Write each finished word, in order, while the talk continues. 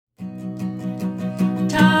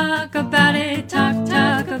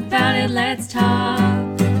it, let's talk.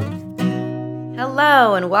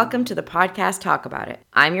 Hello, and welcome to the podcast Talk About It.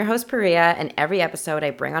 I'm your host, Priya, and every episode I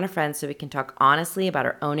bring on a friend so we can talk honestly about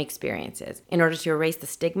our own experiences in order to erase the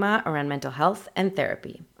stigma around mental health and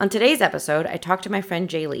therapy. On today's episode, I talked to my friend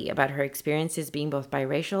Jaylee about her experiences being both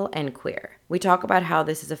biracial and queer. We talk about how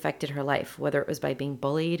this has affected her life, whether it was by being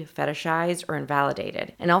bullied, fetishized, or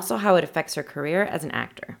invalidated, and also how it affects her career as an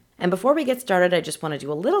actor. And before we get started, I just want to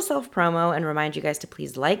do a little self-promo and remind you guys to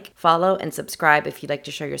please like, follow, and subscribe if you'd like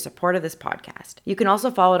to show your support of this podcast. You can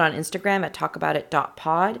also follow it on Instagram at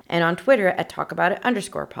talkaboutit.pod and on Twitter at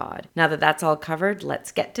talkaboutit_pod. Now that that's all covered,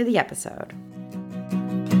 let's get to the episode.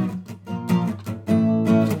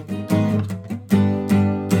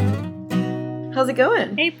 How's it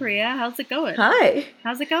going? Hey Priya, how's it going? Hi.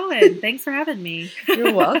 How's it going? Thanks for having me.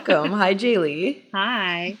 You're welcome. Hi, Jaylee.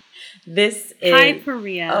 Hi. This is... Hi,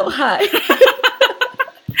 Priya. Oh, hi.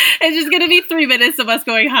 It's just going to be 3 minutes of us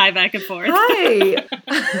going hi back and forth. Hi.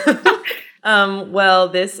 Well,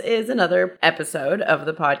 this is another episode of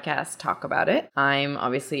the podcast Talk About It. I'm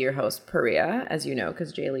obviously your host, Priya, as you know,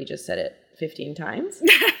 because Jaylee just said it 15 times.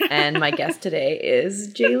 And my guest today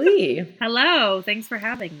is Jaylee. Hello. Thanks for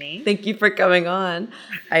having me. Thank you for coming on.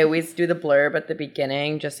 I always do the blurb at the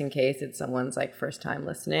beginning just in case it's someone's first time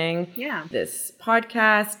listening. Yeah. This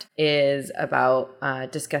podcast is about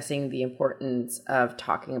discussing the importance of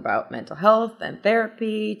talking about mental health and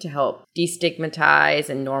therapy to help destigmatize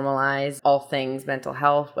and normalize all things mental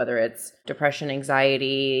health, whether it's depression,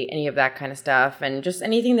 anxiety, any of that kind of stuff, and just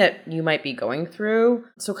anything that you might be going through.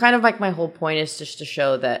 So kind of my whole point is just to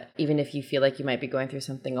show that even if you feel like you might be going through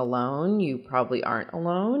something alone, you probably aren't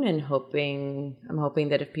alone, and I'm hoping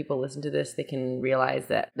that if people listen to this, they can realize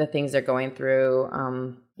that the things they're going through,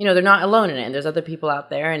 they're not alone in it. And there's other people out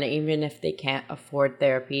there. And even if they can't afford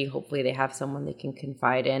therapy, hopefully they have someone they can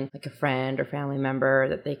confide in, like a friend or family member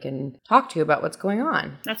that they can talk to about what's going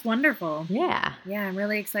on. That's wonderful. Yeah. Yeah, I'm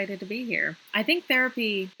really excited to be here. I think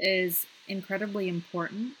therapy is incredibly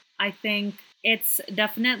important. I think it's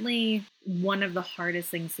definitely one of the hardest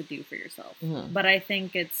things to do for yourself. Mm-hmm. But I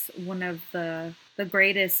think it's one of the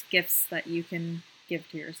greatest gifts that you can give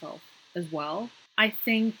to yourself as well. I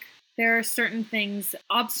think there are certain things,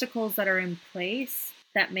 obstacles that are in place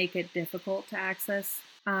that make it difficult to access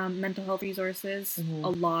mental health resources. Mm-hmm. A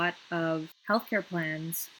lot of healthcare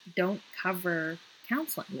plans don't cover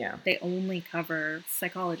counseling. Yeah. They only cover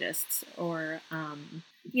psychologists or,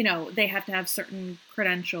 they have to have certain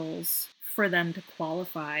credentials for them to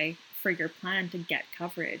qualify for your plan to get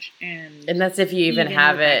coverage. And that's if you even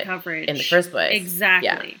have it coverage in the first place.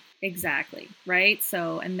 Exactly. Yeah. Exactly. Right.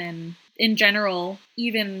 So, and then in general,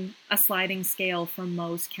 even a sliding scale for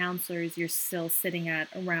most counselors, you're still sitting at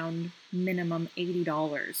around minimum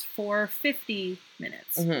 $80 for 50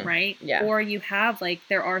 minutes, mm-hmm. right? Yeah. Or you have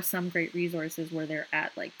there are some great resources where they're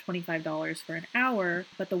at $25 for an hour,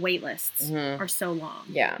 but the wait lists mm-hmm. are so long,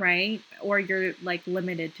 yeah. right? Or you're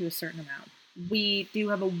limited to a certain amount. We do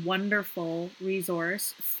have a wonderful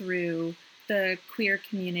resource through the queer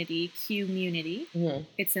community, Q-munity. Mm-hmm.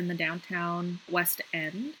 It's in the downtown West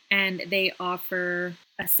End, and they offer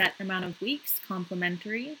a set amount of weeks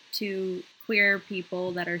complimentary to queer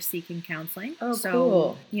people that are seeking counseling. Oh, so,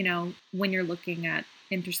 cool. When you're looking at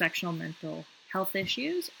intersectional mental health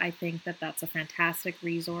issues, I think that that's a fantastic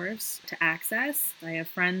resource to access. I have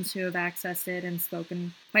friends who have accessed it and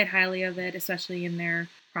spoken quite highly of it, especially in their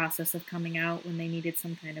process of coming out when they needed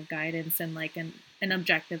some kind of guidance and an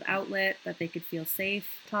objective outlet that they could feel safe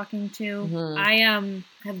talking to. Mm-hmm. I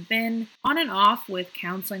have been on and off with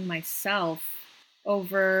counseling myself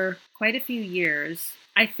over quite a few years.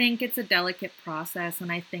 I think it's a delicate process,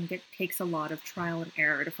 and I think it takes a lot of trial and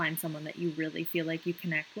error to find someone that you really feel like you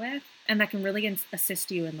connect with and that can really assist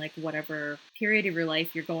you in whatever period of your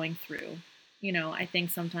life you're going through. I think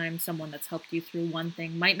sometimes someone that's helped you through one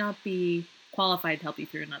thing might not be qualified to help you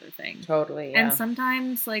through another thing. Totally, yeah. And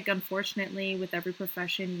sometimes, unfortunately, with every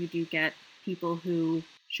profession, you do get people who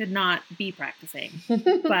should not be practicing.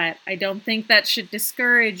 But I don't think that should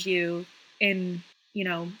discourage you in,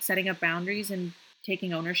 setting up boundaries and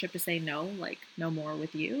taking ownership to say no more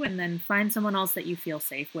with you, and then find someone else that you feel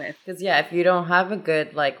safe with. Because, if you don't have a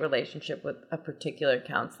good, relationship with a particular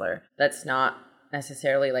counselor, that's not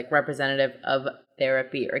necessarily, representative of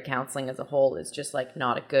therapy or counseling as a whole. It's just,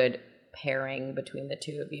 not a good pairing between the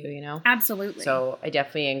two of you, Absolutely. So I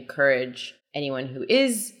definitely encourage anyone who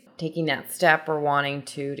is taking that step or wanting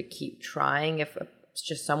to keep trying if it's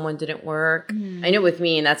just someone didn't work. Mm-hmm. I know with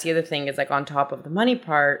me, and that's the other thing is on top of the money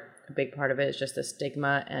part, A big part of it is just the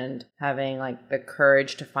stigma and having like the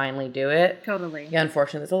courage to finally do it. Totally. Yeah,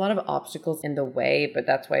 unfortunately, there's a lot of obstacles in the way, but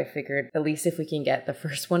that's why I figured at least if we can get the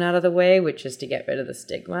first one out of the way, which is to get rid of the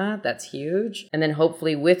stigma, that's huge. And then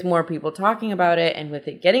hopefully with more people talking about it and with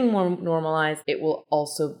it getting more normalized, it will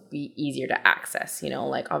also be easier to access. You know,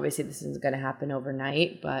 like obviously this isn't going to happen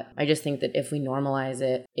overnight, but I just think that if we normalize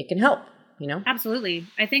it, it can help, you know? Absolutely.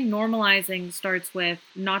 I think normalizing starts with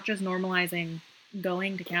not just normalizing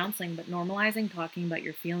going to counseling, but normalizing talking about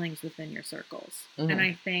your feelings within your circles. Mm-hmm. And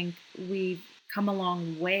I think we've come a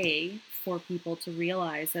long way for people to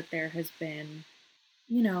realize that there has been,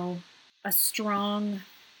 you know, a strong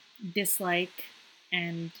dislike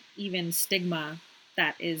and even stigma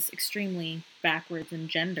that is extremely backwards and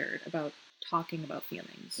gendered about talking about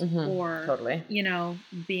feelings, or Totally. you know,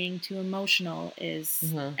 being too emotional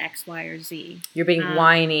is X, Y, or Z. You're being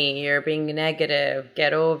whiny, you're being negative,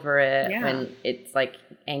 get over it. Yeah. When it's like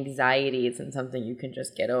anxiety isn't something you can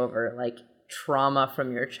just get over. Like trauma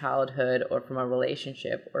from your childhood or from a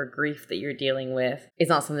relationship or grief that you're dealing with is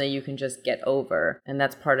not something you can just get over. And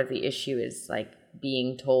that's part of the issue, is like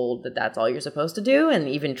being told that that's all you're supposed to do, and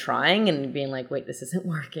even trying and being like, wait, this isn't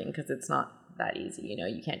working, because it's not that easy. You know,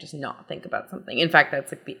 you can't just not think about something. In fact,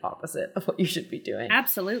 that's like the opposite of what you should be doing.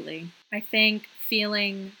 Absolutely. I think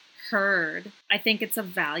feeling heard, I think it's a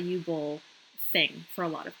valuable thing for a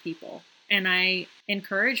lot of people. And I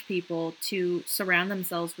encourage people to surround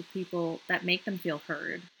themselves with people that make them feel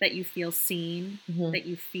heard, that you feel seen, that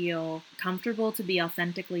you feel comfortable to be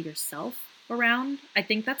authentically yourself around. I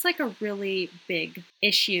think that's like a really big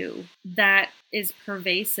issue that is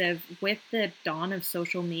pervasive with the dawn of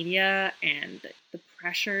social media and the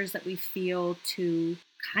pressures that we feel to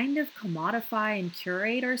kind of commodify and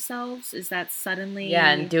curate ourselves. Is that suddenly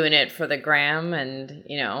and doing it for the gram, and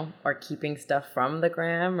you know, or keeping stuff from the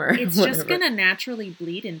gram, or it's whatever. Just gonna naturally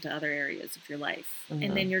bleed into other areas of your life,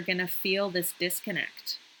 and then you're gonna feel this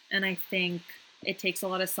disconnect. And I think it takes a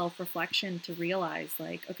lot of self-reflection to realize,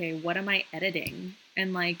 like, okay, what am I editing,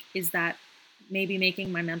 and like, is that maybe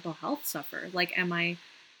making my mental health suffer? Like, am I,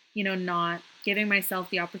 you know, not giving myself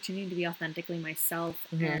the opportunity to be authentically myself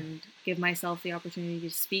and give myself the opportunity to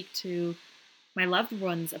speak to my loved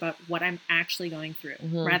ones about what I'm actually going through,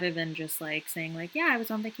 rather than just like saying like, yeah, I was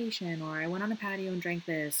on vacation, or I went on a patio and drank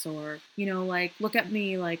this, or, you know, like, look at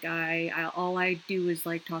me, like I all I do is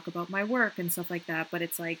like talk about my work and stuff like that. But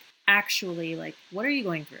it's like, actually, like, what are you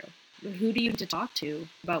going through? Who do you need to talk to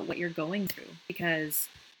about what you're going through? Because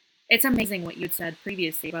it's amazing what you had said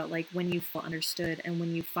previously about like when you feel understood and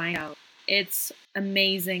when you find out. It's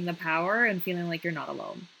amazing the power and feeling like you're not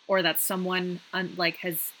alone, or that someone like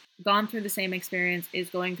has gone through the same experience, is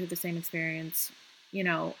going through the same experience, you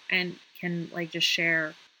know, and can like just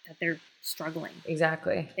share that they're struggling.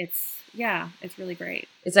 Exactly. It's really great.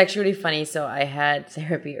 It's actually really funny. So I had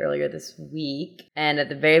therapy earlier this week, and at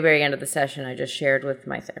the very, very end of the session, I just shared with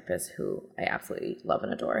my therapist, who I absolutely love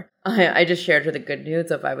and adore. I just shared her the good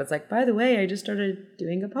news of, I was like, by the way, I just started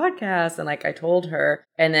doing a podcast, and like I told her,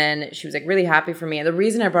 and then she was like really happy for me. And the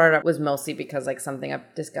reason I brought it up was mostly because like something I'm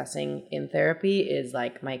discussing in therapy is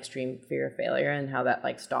like my extreme fear of failure and how that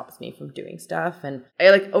like stops me from doing stuff. And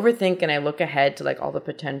I like overthink and I look ahead to like all the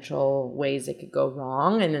potential ways it could go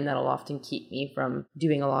wrong, and then that'll often keep me from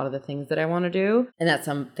doing a lot of the things that I want to do. And that's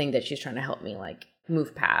something that she's trying to help me like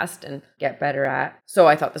move past and get better at. So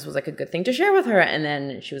I thought this was like a good thing to share with her. And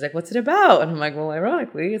then she was like, what's it about? And I'm like, well,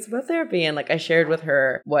 ironically, it's about therapy. And like I shared with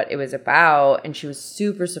her what it was about, and she was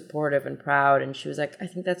super supportive and proud. And she was like, I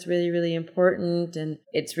think that's really, really important. And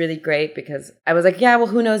it's really great, because I was like, yeah, well,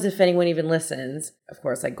 who knows if anyone even listens? Of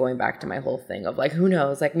course, like going back to my whole thing of like, who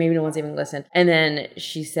knows? Like maybe no one's even listened. And then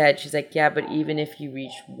she's like, yeah, but even if you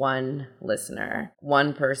reach one listener,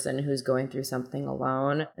 one person who's going through something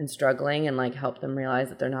alone and struggling, and like help them realize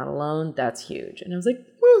that they're not alone, that's huge. And I was like,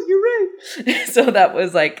 well, you're right. So that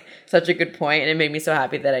was like such a good point, and it made me so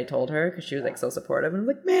happy that I told her, because she was like so supportive, and I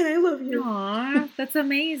was like, man, I love you. Aw, that's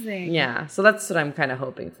amazing. Yeah, so that's what I'm kind of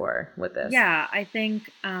hoping for with this. Yeah, I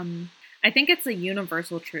think it's a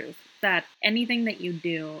universal truth that anything that you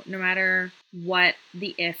do, no matter what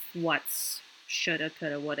the if, what's, shoulda,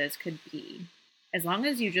 coulda, wouldas could be, as long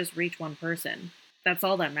as you just reach one person, that's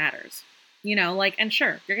all that matters. You know, like, and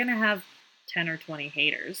sure, you're gonna have 10 or 20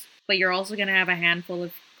 haters, but you're also going to have a handful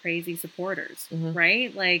of crazy supporters,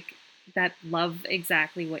 right? Like, that love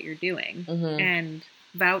exactly what you're doing and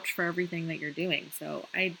vouch for everything that you're doing. So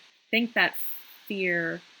I think that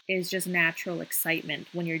fear is just natural excitement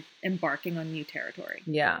when you're embarking on new territory.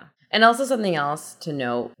 Yeah. And also something else to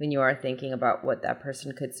note when you are thinking about what that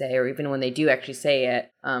person could say, or even when they do actually say it,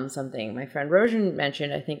 something my friend Rojan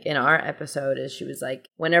mentioned, I think in our episode, is she was like,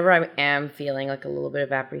 whenever I am feeling like a little bit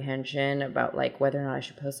of apprehension about like whether or not I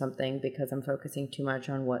should post something because I'm focusing too much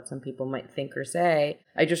on what some people might think or say,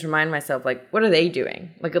 I just remind myself, like, what are they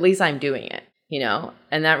doing? Like, at least I'm doing it.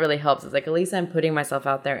 And that really helps. It's like, at least I'm putting myself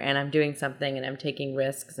out there and I'm doing something and I'm taking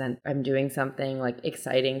risks and I'm doing something like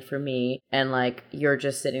exciting for me. And like, you're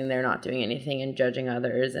just sitting there not doing anything and judging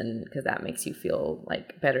others. And because that makes you feel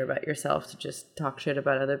like better about yourself to just talk shit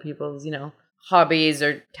about other people's, hobbies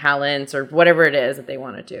or talents or whatever it is that they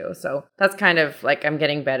want to do. So that's kind of like, I'm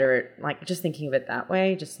getting better at like just thinking of it that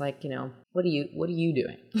way. Just like, what are you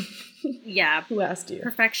doing? Yeah. Who asked you?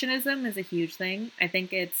 Perfectionism is a huge thing. I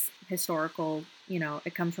think it's historical,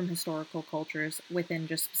 it comes from historical cultures within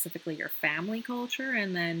just specifically your family culture.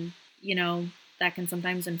 And then, that can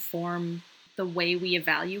sometimes inform the way we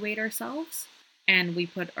evaluate ourselves. And we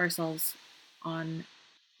put ourselves on,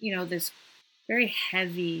 this very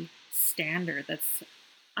heavy standard that's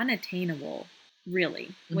unattainable,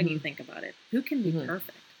 really, when you think about it. Who can be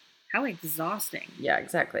perfect? How exhausting. Yeah,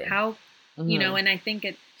 exactly. How, and I think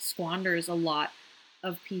it squanders a lot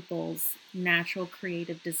of people's natural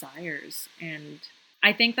creative desires. And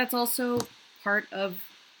I think that's also part of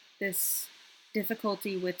this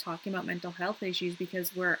difficulty with talking about mental health issues,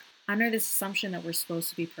 because we're under this assumption that we're supposed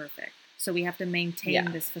to be perfect. So we have to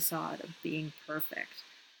maintain this facade of being perfect.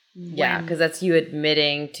 Yeah, because that's you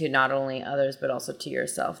admitting to not only others, but also to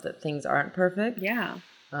yourself that things aren't perfect. Yeah.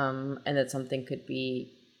 And that something could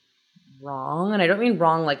be wrong. And I don't mean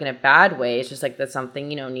wrong like in a bad way. It's just like that something,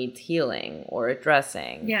 needs healing or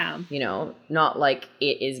addressing. Yeah. Not like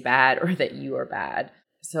it is bad or that you are bad.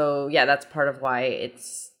 So yeah, that's part of why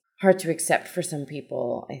it's hard to accept for some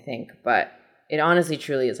people, I think. But it honestly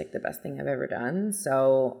truly is like the best thing I've ever done.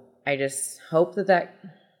 So I just hope that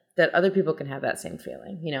other people can have that same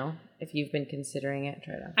feeling, if you've been considering it,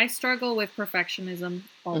 try to. I struggle with perfectionism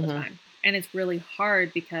all the time. And it's really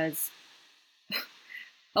hard because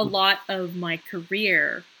a lot of my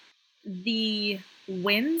career, the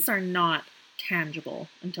wins are not tangible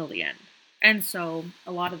until the end. And so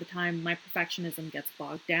a lot of the time my perfectionism gets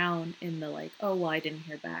bogged down in the like, oh, well, I didn't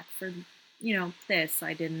hear back for, this.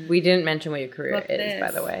 I didn't. We didn't mention what your career is,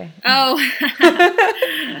 by the way. Oh,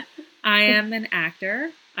 I am an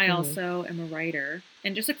actor. I also am a writer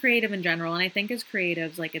and just a creative in general. And I think as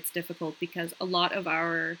creatives, like, it's difficult because a lot of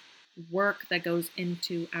our work that goes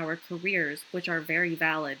into our careers, which are very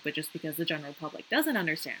valid, but just because the general public doesn't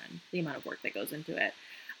understand the amount of work that goes into it,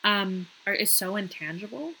 is so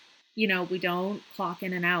intangible. We don't clock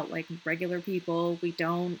in and out like regular people. We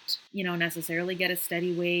don't, necessarily get a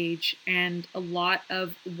steady wage. And a lot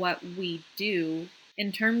of what we do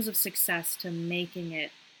in terms of success to making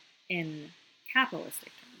it in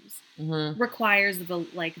capitalistic terms requires the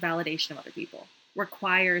validation of other people,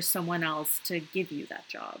 requires someone else to give you that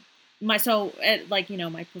job. My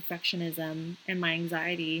perfectionism and my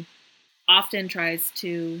anxiety often tries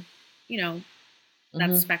to,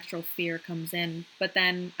 that spectral fear comes in. But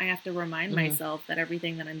then I have to remind myself that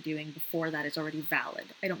everything that I'm doing before that is already valid.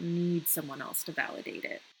 I don't need someone else to validate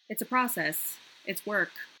it. It's a process. It's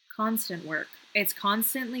work, constant work. It's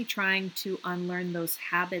constantly trying to unlearn those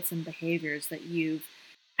habits and behaviors that you've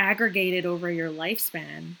aggregated over your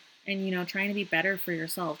lifespan, and trying to be better for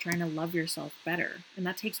yourself, trying to love yourself better. And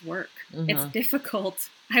that takes work. It's difficult.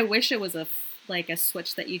 I wish it was a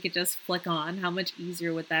switch that you could just flick on. How much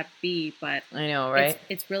easier would that be? But I know, right?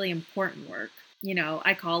 It's really important work.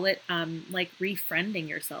 I call it refriending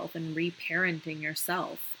yourself and reparenting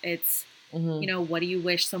yourself. It's what do you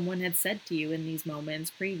wish someone had said to you in these moments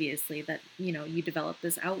previously that, you developed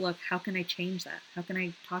this outlook? How can I change that? How can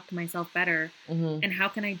I talk to myself better? And how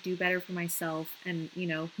can I do better for myself and,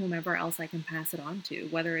 whomever else I can pass it on to,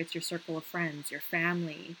 whether it's your circle of friends, your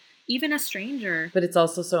family, even a stranger. But it's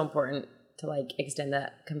also so important to extend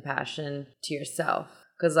that compassion to yourself.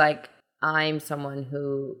 Because I'm someone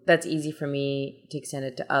who, that's easy for me to extend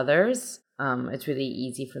it to others. It's really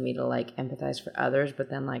easy for me to empathize for others, but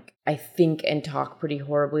then I think and talk pretty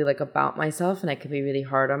horribly about myself, and I could be really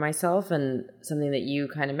hard on myself. And something that you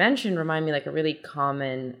kind of mentioned remind me a really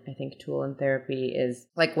common, I think, tool in therapy is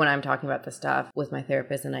when I'm talking about the stuff with my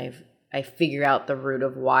therapist and I've I figure out the root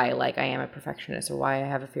of why, like, I am a perfectionist or why I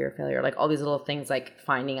have a fear of failure. Like, all these little things, like,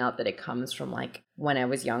 finding out that it comes from, like, when I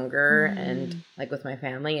was younger and, like, with my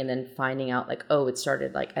family, and then finding out, like, oh, it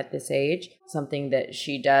started, like, at this age. Something that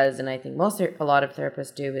she does, and I think a lot of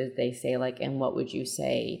therapists do, is they say, like, and what would you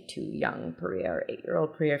say to young Priya or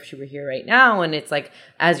 8-year-old Priya if she were here right now? And it's like,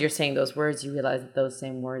 as you're saying those words, you realize that those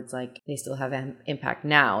same words, like, they still have an impact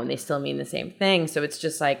now, and they still mean the same thing. So it's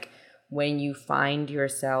just like, when you find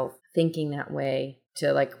yourself thinking that way,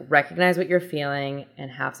 to like recognize what you're feeling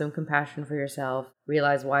and have some compassion for yourself,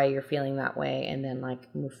 realize why you're feeling that way, and then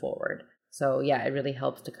like move forward. So yeah, it really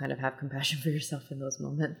helps to kind of have compassion for yourself in those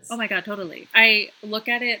moments. Oh my God, totally. I look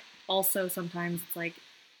at it also sometimes, it's like,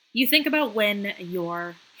 you think about when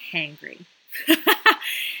you're hangry.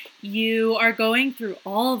 You are going through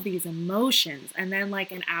all of these emotions, and then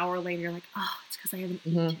like an hour later, you're like, oh, it's because I haven't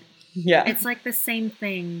eaten. Yeah. It's like the same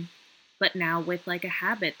thing, but now with like a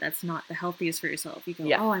habit that's not the healthiest for yourself. You go,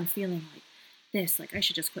 Yeah. oh, I'm feeling like this. Like, I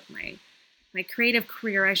should just quit my creative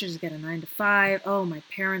career. I should just get a 9 to 5. Oh, my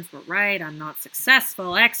parents were right. I'm not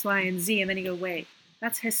successful. X, Y, and Z. And then you go, wait,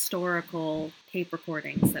 that's historical tape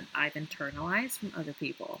recordings that I've internalized from other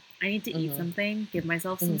people. I need to eat something, give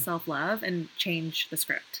myself some self-love, and change the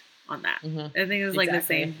script on that. I think it's like the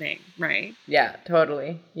same thing, right? Yeah,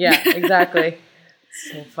 totally. Yeah, exactly.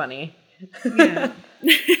 So funny. Yeah.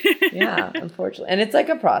 Yeah, unfortunately. And it's like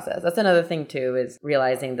a process. That's another thing too, is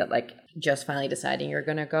realizing that like just finally deciding you're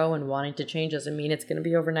going to go and wanting to change doesn't mean it's going to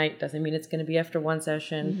be overnight, doesn't mean it's going to be after one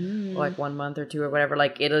session or like 1 month or 2 or whatever.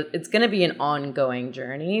 Like it's going to be an ongoing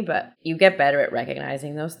journey, but you get better at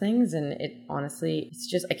recognizing those things. And it honestly, it's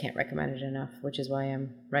just, I can't recommend it enough, which is why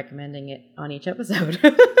I'm recommending it on each episode.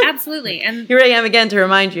 Absolutely. And here I am again to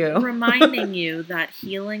remind you. Reminding you that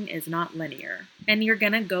healing is not linear. And you're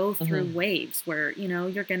going to go through waves where, you know,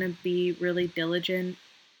 you're going to be really diligent.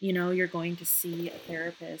 You know, you're going to see a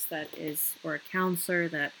therapist or a counselor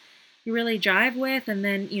that you really jive with. And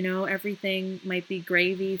then, you know, everything might be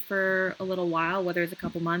gravy for a little while, whether it's a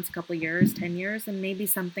couple months, a couple years, 10 years, and maybe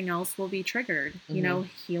something else will be triggered. You know,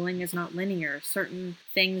 healing is not linear. Certain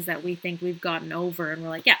things that we think we've gotten over and we're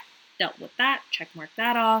like, yeah, dealt with that, check mark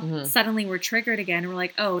that off. Suddenly we're triggered again and we're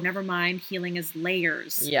like, oh, never mind, healing is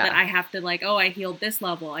layers. Yeah. That I have to like, oh, I healed this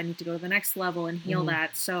level, I need to go to the next level and heal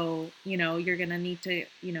that. So, you know, you're gonna need to,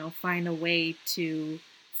 you know, find a way to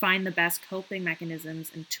find the best coping mechanisms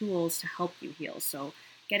and tools to help you heal. So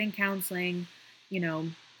getting counseling, you know,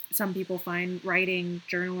 some people find writing,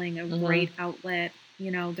 journaling a great outlet. You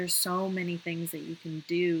know, there's so many things that you can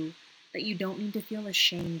do that you don't need to feel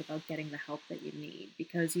ashamed about getting the help that you need,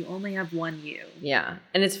 because you only have one you. Yeah.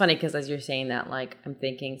 And it's funny because as you're saying that, like, I'm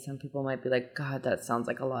thinking some people might be like, God, that sounds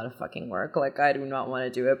like a lot of fucking work. Like, I do not want to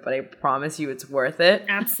do it, but I promise you it's worth it.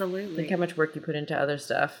 Absolutely. Think how much work you put into other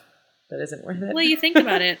stuff that isn't worth it. Well, you think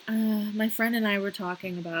about it. My friend and I were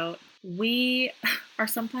talking about, we are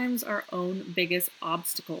sometimes our own biggest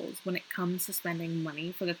obstacles when it comes to spending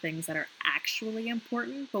money for the things that are actually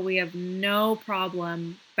important, but we have no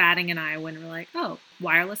problem batting an eye when we're like, oh,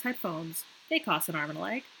 wireless headphones, they cost an arm and a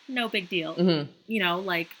leg, no big deal. You know,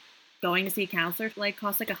 like going to see a counselor, like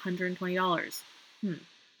costs like $120.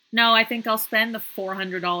 No, I think I'll spend the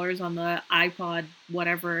 $400 on the iPod,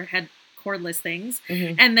 whatever, head cordless things,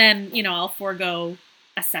 and then, you know, I'll forego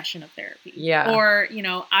a session of therapy. Yeah. Or, you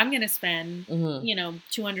know, I'm going to spend, you know,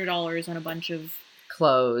 $200 on a bunch of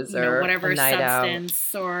clothes or whatever a night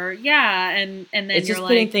substance out. Or and then it's you're just like,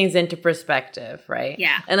 putting things into perspective, right?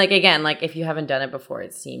 Yeah. And like, again, like if you haven't done it before,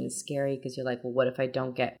 it seems scary because you're like, well, what if I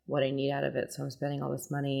don't get what I need out of it? So I'm spending all this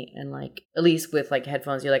money. And like, at least with like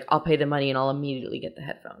headphones, you're like, I'll pay the money and I'll immediately get the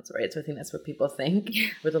headphones, right? So I think that's what people think,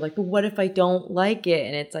 where they're like, but what if I don't like it?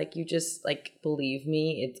 And it's like, you just like, believe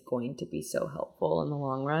me, it's going to be so helpful in the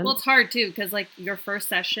long run. Well, it's hard too, because like your first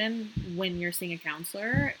session when you're seeing a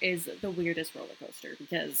counselor is the weirdest roller coaster,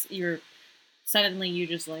 because you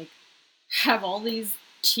just like have all these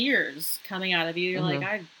tears coming out of you. You're like,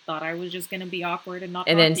 I thought I was just going to be awkward and not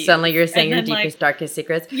and then suddenly you're saying your deepest, darkest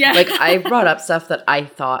secrets. Yeah. Like I brought up stuff that I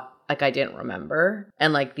thought like I didn't remember.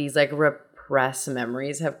 And like these like repressed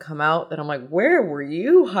memories have come out that I'm like, where were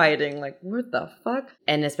you hiding? Like, what the fuck?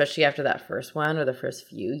 And especially after that first one or the first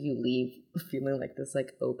few, you leave feeling like this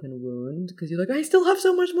like open wound because you're like, I still have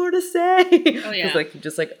so much more to say. Oh yeah. Because like you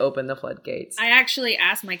just like open the floodgates. I actually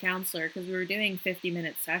asked my counselor, because we were doing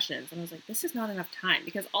 50-minute sessions, and I was like, this is not enough time,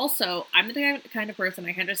 because also I'm the kind of person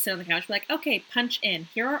I can't just sit on the couch and be like, okay, punch in,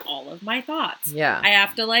 here are all of my thoughts. Yeah. I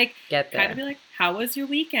have to like get there. Kind of be like, how was your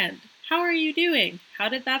weekend? How are you doing? How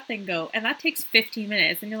did that thing go? And that takes 15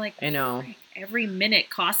 minutes. And you're like, I know. every minute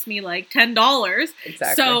costs me like $10.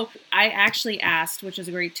 Exactly. So I actually asked, which is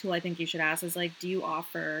a great tool I think you should ask, is like, do you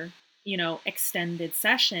offer, extended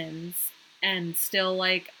sessions and still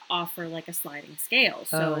like offer like a sliding scale?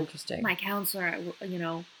 So interesting. my counselor,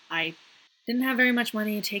 I didn't have very much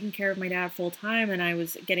money, taking care of my dad full time, and I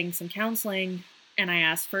was getting some counseling. And I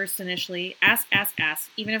asked first initially, ask,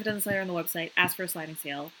 even if it doesn't say on the website, ask for a sliding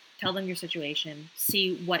scale, tell them your situation,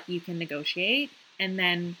 see what you can negotiate. And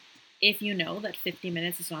then if you know that 50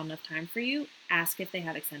 minutes is not enough time for you, ask if they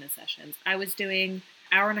have extended sessions. I was doing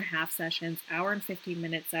hour and a half sessions, hour and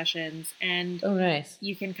 15-minute sessions, and nice.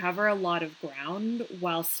 You can cover a lot of ground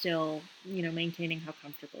while still, maintaining how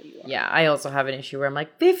comfortable you are. Yeah, I also have an issue where I'm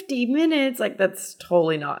like, 50 minutes, like that's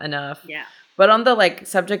totally not enough. Yeah. But on the like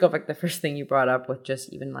subject of like the first thing you brought up with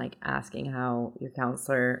just even like asking how your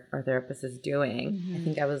counselor or therapist is doing, I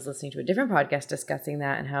think I was listening to a different podcast discussing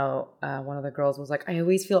that, and how one of the girls was like, I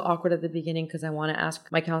always feel awkward at the beginning because I want to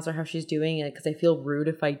ask my counselor how she's doing, and because I feel rude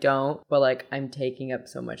if I don't, but like I'm taking up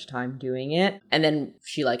so much time doing it. And then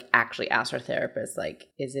she like actually asked her therapist, like,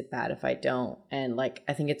 is it bad if I don't? And like,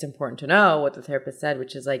 I think it's important to know what the therapist said,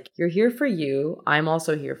 which is like, you're here for you. I'm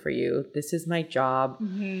also here for you. This is my job.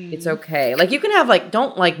 It's okay. Like, you can have like,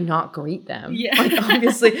 don't like not greet them. Yeah. Like,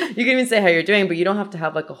 obviously you can even say how you're doing, but you don't have to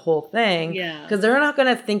have like a whole thing. Yeah. Because they're not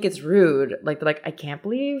going to think it's rude. Like, they're like, I can't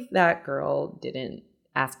believe that girl didn't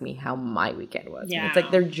ask me how my weekend was. Yeah. It's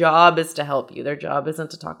like their job is to help you. Their job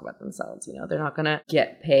isn't to talk about themselves. They're not going to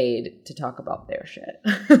get paid to talk about their shit.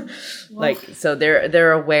 Like, so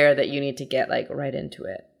they're aware that you need to get like right into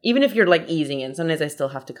it. Even if you're like easing in, sometimes I still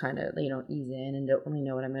have to kind of, ease in and don't really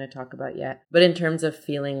know what I'm going to talk about yet. But in terms of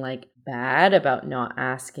feeling like bad about not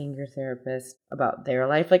asking your therapist about their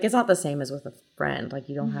life, like it's not the same as with a friend. Like,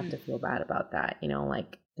 you don't have to feel bad about that.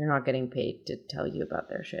 Like they're not getting paid to tell you about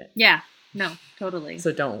their shit. Yeah. No, totally.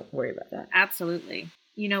 So don't worry about that. Absolutely.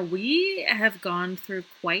 We have gone through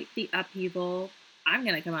quite the upheaval. I'm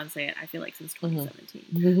going to come on and say it. I feel like since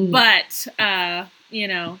 2017. But,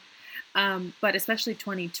 but especially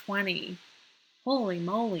 2020, holy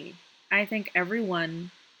moly. I think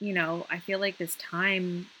everyone, I feel like this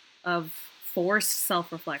time of forced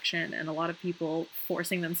self-reflection and a lot of people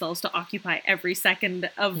forcing themselves to occupy every second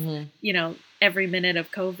of, every minute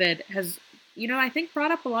of COVID has, I think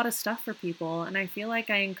brought up a lot of stuff for people. And I feel like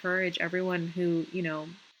I encourage everyone who,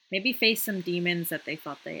 maybe face some demons that they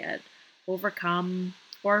thought they had overcome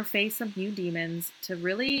or face some new demons to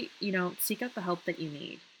really, seek out the help that you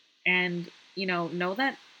need. And, know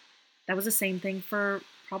that that was the same thing for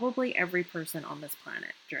probably every person on this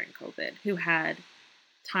planet during COVID who had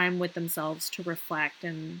time with themselves to reflect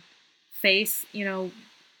and face,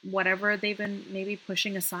 whatever they've been maybe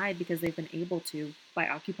pushing aside because they've been able to by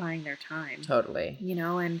occupying their time. Totally.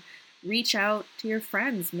 And reach out to your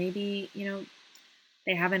friends. Maybe,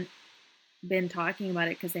 they haven't been talking about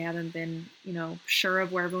it because they haven't been, sure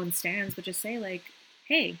of where everyone stands, but just say like,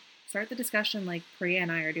 hey, start the discussion like Priya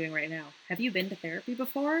and I are doing right now. Have you been to therapy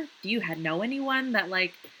before? Do you know anyone that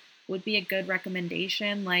like would be a good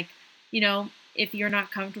recommendation? Like, if you're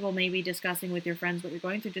not comfortable maybe discussing with your friends what you're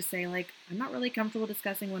going through, just say like, I'm not really comfortable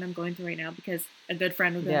discussing what I'm going through right now, because a good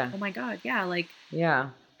friend would be like, oh my God, yeah, like,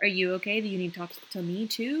 yeah, are you okay? Do you need to talk to me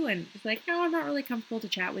too? And it's like, no, I'm not really comfortable to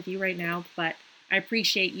chat with you right now, but I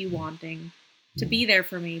appreciate you wanting to be there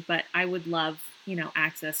for me, but I would love,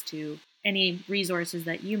 access to any resources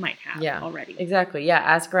that you might have already. Exactly. Yeah.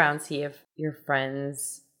 Ask around, see if your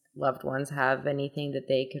friends, loved ones have anything that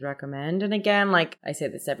they could recommend. And again, like I say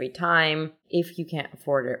this every time, if you can't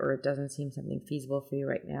afford it or it doesn't seem something feasible for you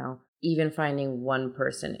right now, even finding one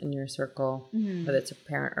person in your circle, whether it's a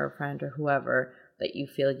parent or a friend or whoever that you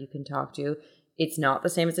feel you can talk to, it's not the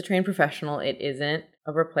same as a trained professional. It isn't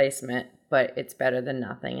a replacement, but it's better than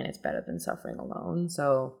nothing, and it's better than suffering alone.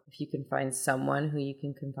 So if you can find someone who you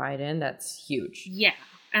can confide in, that's huge. Yeah.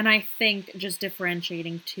 And I think just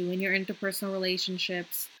differentiating too in your interpersonal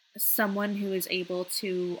relationships, someone who is able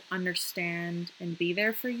to understand and be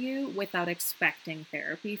there for you without expecting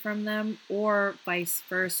therapy from them, or vice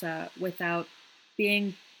versa, without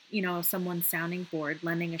being, someone's sounding board,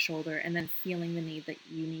 lending a shoulder, and then feeling the need that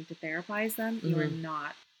you need to therapize them. You are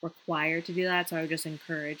not required to do that. So I would just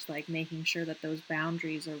encourage like making sure that those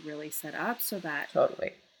boundaries are really set up so that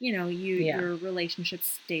your relationship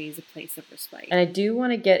stays a place of respite. And I do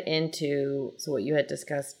want to get into what you had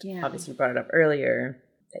discussed. Obviously you brought it up earlier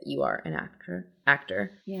that you are an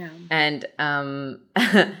actor. Yeah. And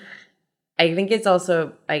I think it's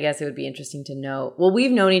also, I guess it would be interesting to know, well, we've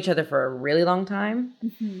known each other for a really long time.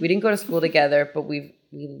 We didn't go to school together, but we've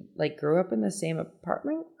we like grew up in the same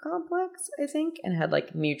apartment complex, I think, and had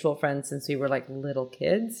like mutual friends since we were like little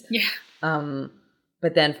kids. Yeah.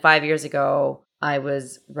 But then 5 years ago, I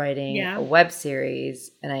was writing Yeah. a web series,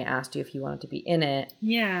 and I asked you if you wanted to be in it.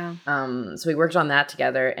 Yeah. So we worked on that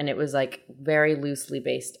together, and it was like very loosely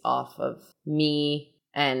based off of me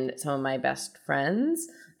and some of my best friends.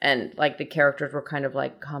 And like the characters were kind of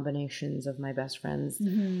like combinations of my best friends.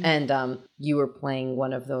 Mm-hmm. And you were playing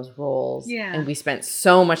one of those roles. Yeah. And we spent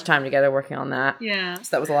so much time together working on that. Yeah. So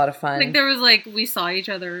that was a lot of fun. I think there was like, we saw each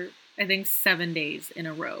other, I think 7 days in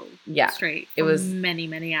a row. Yeah. Straight. It was many,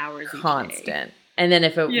 many hours constant. each day. And then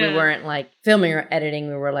if we weren't like filming or editing,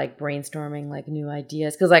 we were like brainstorming like new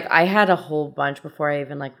ideas. Because like I had a whole bunch before I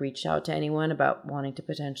even like reached out to anyone about wanting to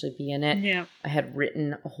potentially be in it. Yeah. I had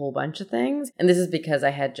written a whole bunch of things. And this is because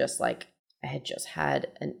I had just had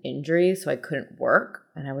an injury, so I couldn't work.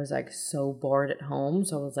 And I was like so bored at home.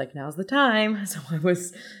 So I was like, now's the time. So I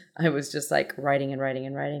was just like writing and writing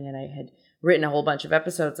and writing. And I had written a whole bunch of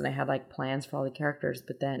episodes, and I had like plans for all the characters.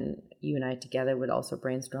 But then you and I together would also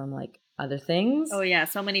brainstorm like other things. Oh yeah,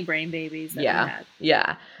 so many brain babies that we had.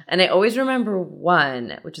 Yeah. And I always remember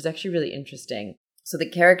one, which is actually really interesting. So the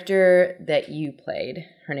character that you played,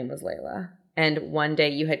 her name was Layla. And one day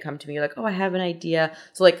you had come to me, you're like, oh, I have an idea.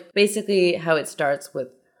 So like basically how it starts with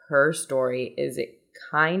her story is it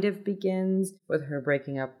kind of begins with her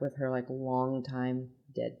breaking up with her like longtime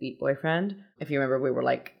deadbeat boyfriend. If you remember, we were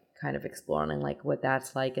like kind of exploring like what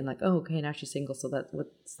that's like, and like, oh, okay, now she's single, so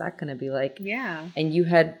what's that gonna be like? Yeah. And you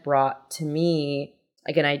had brought to me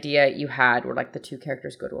like an idea you had where like the two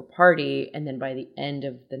characters go to a party, and then by the end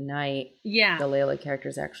of the night, yeah, the Layla character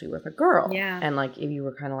is actually with a girl. Yeah. And like if you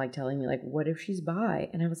were kind of like telling me like, what if she's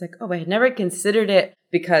bi? And I was like, oh, I had never considered it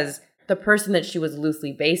because the person that she was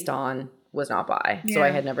loosely based on was not bi. Yeah. So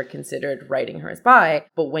I had never considered writing her as bi.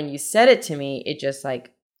 But when you said it to me, it just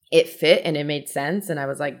like it fit and it made sense. And I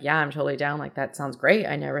was like, yeah, I'm totally down. Like, that sounds great.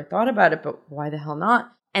 I never thought about it, but why the hell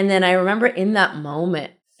not? And then I remember in that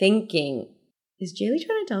moment thinking, is Jaylee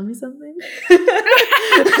trying to tell me something?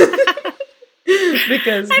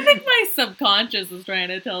 Because I think my subconscious was trying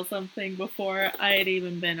to tell something before I had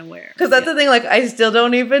even been aware. Because that's the thing, like, I still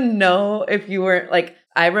don't even know if you were, like,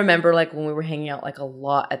 I remember, like, when we were hanging out, like, a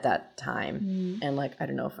lot at that time. Mm. And, like, I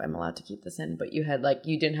don't know if I'm allowed to keep this in, but you had, like,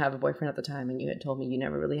 you didn't have a boyfriend at the time, and you had told me you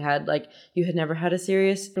never really had, like, you had never had a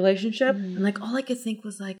serious relationship. Mm. And, like, all I could think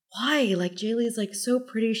was, like, why? Like, Jaylee is, like, so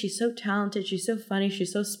pretty. She's so talented. She's so funny.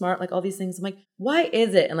 She's so smart. Like, all these things. I'm like, why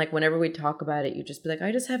is it? And, like, whenever we talk about it, you just be like,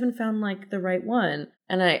 I just haven't found, like, the right one.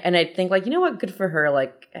 And I think, like, you know what? Good for her.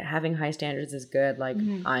 Like, having high standards is good. Like,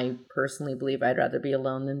 I personally believe I'd rather be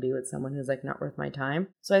alone than be with someone who's, like, not worth my time.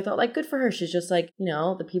 So I thought, like, good for her. She's just, like, you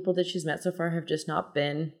know, the people that she's met so far have just not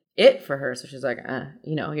been it for her. So she's like,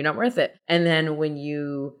 you know, you're not worth it. And then when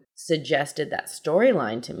you suggested that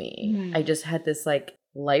storyline to me, I just had this, like,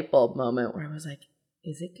 light bulb moment where I was like,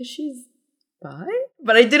 is it because she's bi?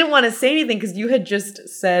 But I didn't want to say anything because you had just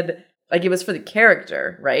said, like, it was for the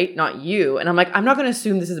character, right? Not you. And I'm like, I'm not going to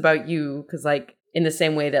assume this is about you because, like, in the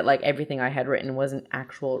same way that, like, everything I had written wasn't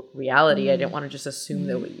actual reality, I didn't want to just assume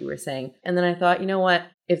that what you were saying. And then I thought, you know what?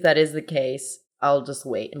 If that is the case, I'll just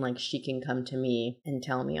wait and, like, she can come to me and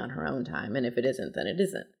tell me on her own time. And if it isn't, then it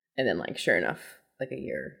isn't. And then, like, sure enough, like a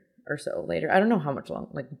year or so later, I don't know how much long,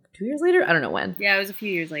 like 2 years later? I don't know when. Yeah, it was a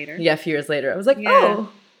few years later. Yeah, a few years later. I was like,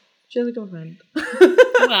 oh, she has a girlfriend.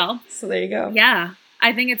 Well. So there you go. Yeah.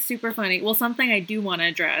 I think it's super funny. Well, something I do want to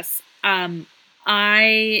address.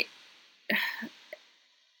 I,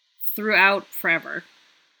 throughout forever,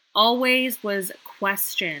 always was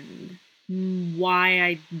questioned why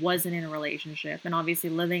I wasn't in a relationship. And obviously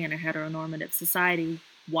living in a heteronormative society,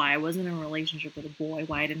 why I wasn't in a relationship with a boy,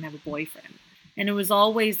 why I didn't have a boyfriend. And it was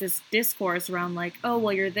always this discourse around like, oh,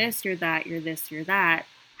 well, you're this, you're that, you're this, you're that.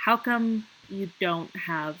 How come you don't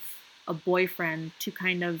have a boyfriend to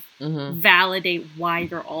kind of validate why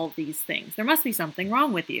you're all these things? There must be something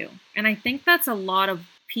wrong with you. And I think that's a lot of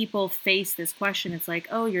people face this question. It's like,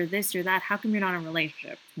 oh, you're this, you're that. How come you're not in a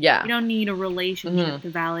relationship? Yeah. You don't need a relationship to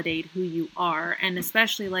validate who you are. And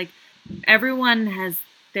especially like everyone has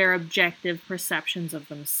their objective perceptions of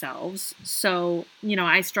themselves. So, you know,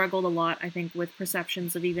 I struggled a lot, I think, with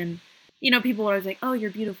perceptions of even, you know, people are always like, oh,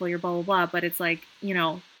 you're beautiful, you're blah, blah, blah. But it's like, you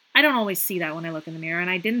know, I don't always see that when I look in the mirror. And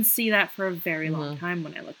I didn't see that for a very long time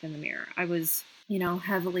when I looked in the mirror. I was, you know,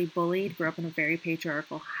 heavily bullied, grew up in a very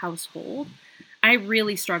patriarchal household. I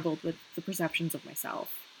really struggled with the perceptions of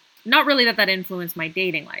myself. Not really that influenced my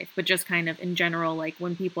dating life, but just kind of in general, like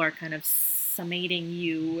when people are kind of summating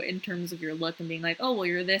you in terms of your look and being like, oh, well,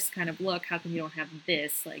 you're this kind of look. How come you don't have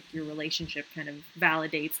this? Like your relationship kind of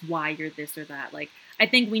validates why you're this or that. Like I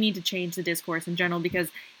think we need to change the discourse in general because,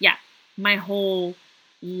 yeah, my whole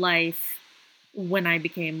life when I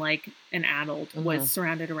became like an adult was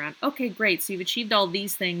surrounded around, okay, great. So you've achieved all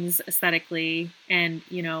these things aesthetically, and,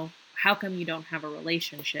 you know, how come you don't have a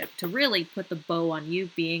relationship to really put the bow on you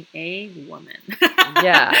being a woman?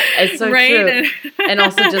 Yeah, it's so right? true. And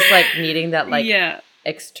also just like needing that like Yeah.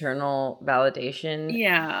 external validation.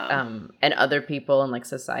 Yeah. And other people and like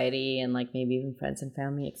society and like maybe even friends and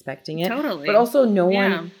family expecting it. Totally. But also no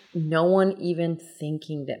Yeah. one even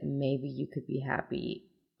thinking that maybe you could be happy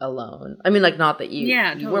alone. I mean, like, not that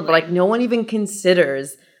you were, but like no one even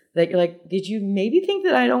considers that you're like, did you maybe think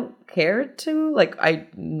that I don't care to? Like, I'm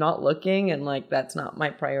not looking and like that's not my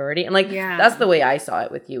priority. And like that's the way I saw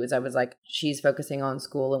it with you, is I was like, she's focusing on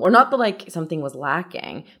school, or not that like something was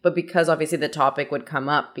lacking, but because obviously the topic would come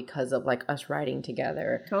up because of like us writing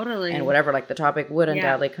together. Totally. And whatever, like the topic would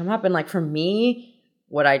undoubtedly come up. And like for me,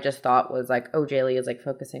 what I just thought was like, oh, Jaylee is like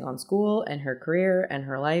focusing on school and her career and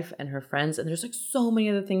her life and her friends. And there's like so many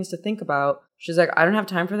other things to think about. She's like, I don't have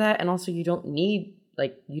time for that. And also you don't need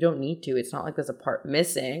to. It's not like there's a part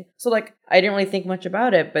missing. So like, I didn't really think much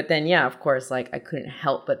about it. But then, yeah, of course, like I couldn't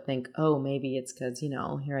help but think, oh, maybe it's because, you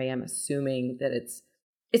know, here I am assuming that it's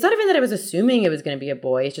not even that I was assuming it was going to be a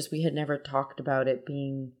boy. It's just we had never talked about it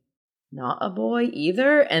being not a boy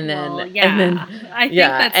either. And then, well, yeah, and then, I think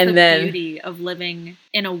that's the beauty of living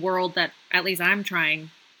in a world that at least I'm trying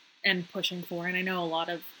and pushing for. And I know a lot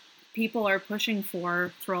of people are pushing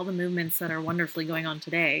for through all the movements that are wonderfully going on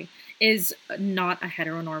today, is not a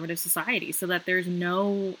heteronormative society, so that there's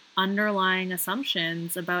no underlying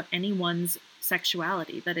assumptions about anyone's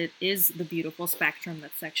sexuality, that it is the beautiful spectrum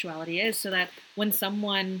that sexuality is, so that when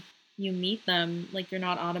someone you meet them, like, you're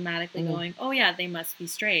not automatically going, oh yeah, they must be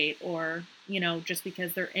straight, or, you know, just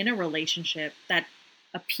because they're in a relationship that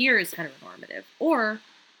appears heteronormative or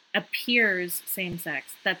appears same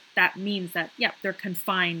sex, that means that, yeah, they're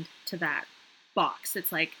confined to that box.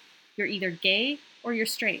 It's like you're either gay or you're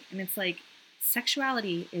straight, and it's like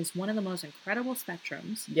sexuality is one of the most incredible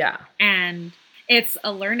spectrums. Yeah. And it's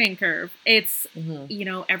a learning curve. It's, you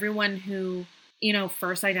know, everyone who, you know,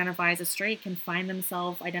 first identifies as straight can find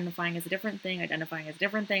themselves identifying as a different thing, identifying as a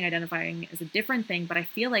different thing, identifying as a different thing. But I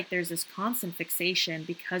feel like there's this constant fixation,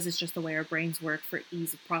 because it's just the way our brains work for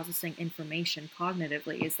ease of processing information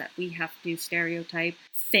cognitively, is that we have to stereotype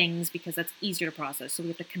things because that's easier to process. So we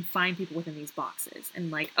have to confine people within these boxes and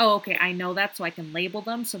like, oh, okay, I know that, so I can label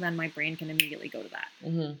them, so then my brain can immediately go to that.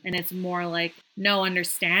 And it's more like no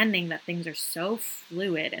understanding that things are so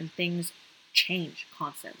fluid and things change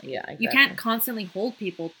constantly. Yeah, exactly. You can't constantly hold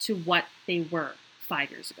people to what they were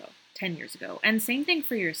 5 years ago, 10 years ago. And same thing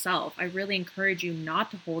for yourself. I really encourage you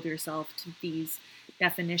not to hold yourself to these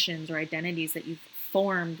definitions or identities that you've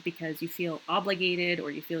formed because you feel obligated,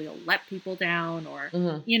 or you feel you'll let people down, or,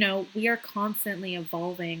 you know, we are constantly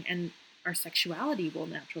evolving, and our sexuality will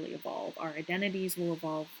naturally evolve. Our identities will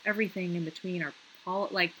evolve. Everything in between, our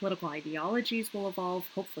political ideologies will evolve.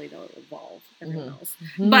 Hopefully they'll evolve. Everyone else.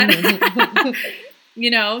 But,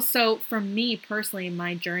 you know, so for me personally,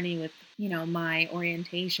 my journey with, you know, my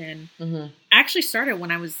orientation actually started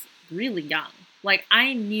when I was really young. Like,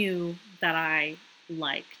 I knew that I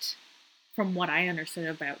liked, from what I understood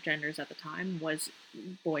about genders at the time, was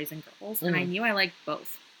boys and girls. And I knew I liked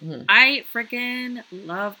both. I freaking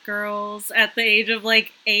love girls at the age of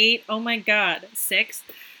like 8. Oh my God, 6.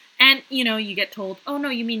 And, you know, you get told, oh, no,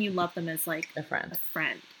 you mean you love them as, like, a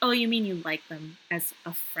friend. Oh, you mean you like them as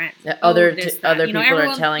a friend. Yeah, other people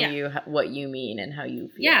are telling you what you mean and how you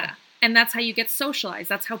feel. Yeah, and that's how you get socialized.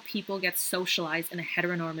 That's how people get socialized in a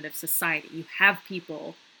heteronormative society. You have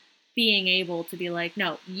people being able to be like,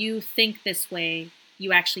 no, you think this way,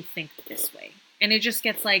 you actually think this way. And it just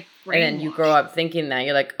gets like brainwashed. And then you grow up thinking that.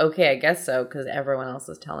 You're like, okay, I guess so, because everyone else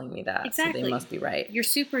is telling me that. Exactly. So they must be right. You're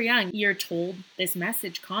super young. You're told this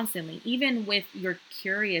message constantly, even with your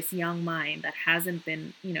curious young mind that hasn't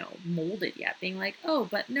been, you know, molded yet, being like, oh,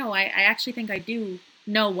 but no, I actually think I do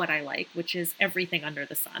know what I like, which is everything under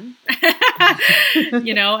the sun.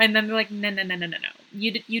 You know, and then they're like, no.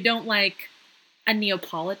 You don't like a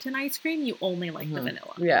Neapolitan ice cream, you only like the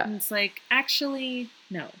vanilla. Yeah. And it's like, actually,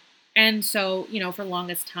 no. And so, you know, for the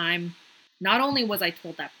longest time, not only was I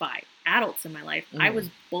told that by adults in my life, I was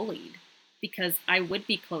bullied because I would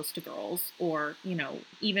be close to girls, or, you know,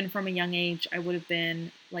 even from a young age, I would have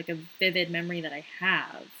been like a vivid memory that I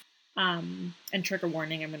have. And trigger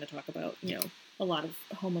warning, I'm going to talk about, you know, a lot of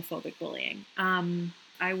homophobic bullying.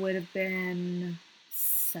 I would have been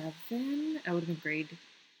 7. I would have been grade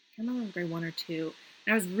 1 or 2.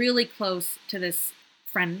 And I was really close to this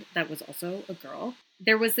friend that was also a girl.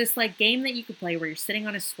 there was this like game that you could play where you're sitting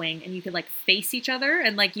on a swing and you could like face each other,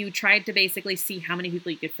 and like you tried to basically see how many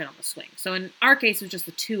people you could fit on the swing. So in our case, it was just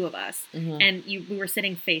the two of us, and we were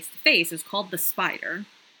sitting face to face. It was called the spider.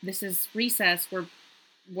 This is recess where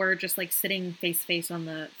we're just like sitting face to face on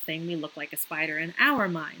the thing. We look like a spider in our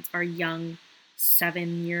minds, our young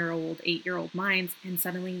 7-year-old, 8-year-old minds, and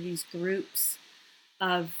suddenly these groups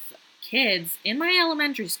of kids in my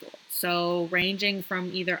elementary school, so ranging from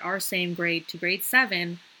either our same grade to grade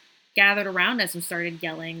 7, gathered around us and started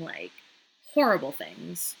yelling like horrible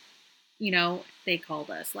things. You know, they called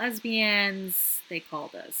us lesbians, they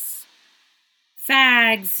called us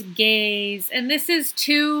fags, gays, and this is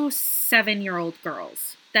two 7-year-old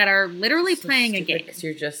girls that are literally So playing a stupid game. because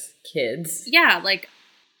you're just kids. Yeah, like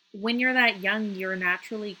when you're that young, you're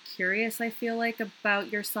naturally curious, I feel like,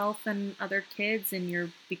 about yourself and other kids, and you're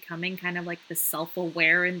becoming kind of like the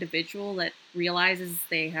self-aware individual that realizes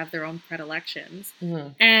they have their own predilections.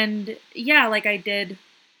 And yeah, like I did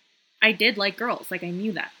like girls. Like I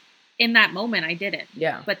knew that. In that moment, I didn't.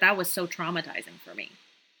 Yeah. But that was so traumatizing for me.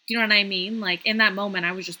 Do you know what I mean? Like in that moment,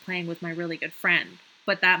 I was just playing with my really good friend.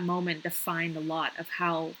 But that moment defined a lot of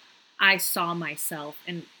how I saw myself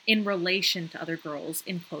and in relation to other girls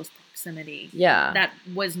in close proximity. Yeah. That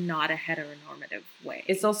was not a heteronormative way.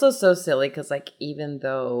 It's also so silly because, like, even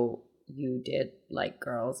though you did like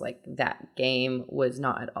girls, like, that game was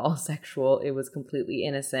not at all sexual. It was completely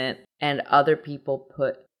innocent. And other people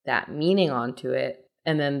put that meaning onto it.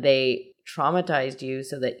 And then they traumatized you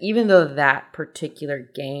so that even though that particular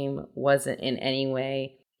game wasn't in any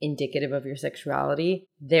way indicative of your sexuality,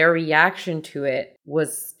 their reaction to it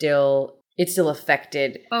was still, it still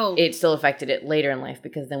affected it later in life,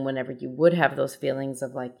 because then whenever you would have those feelings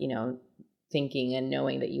of like, you know, thinking and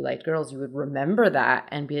knowing that you liked girls, you would remember that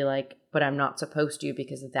and be like, but I'm not supposed to,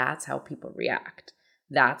 because that's how people react.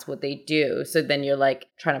 That's what they do. So then you're like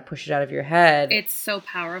trying to push it out of your head. It's so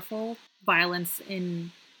powerful. Violence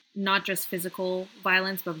in not just physical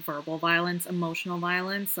violence, but verbal violence, emotional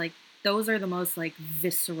violence. Like those are the most like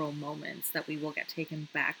visceral moments that we will get taken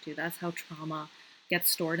back to. That's how trauma gets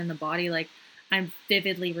stored in the body. Like I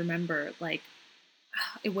vividly remember like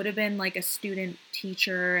it would have been like a student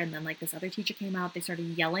teacher, and then like this other teacher came out. They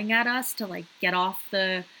started yelling at us to like get off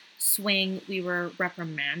the swing. We were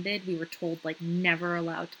reprimanded. We were told like never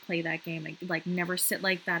allowed to play that game, like never sit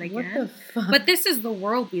like that again. What the fuck? But this is the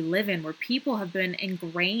world we live in, where people have been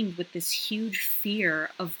ingrained with this huge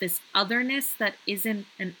fear of this otherness that isn't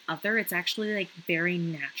an other. It's actually like very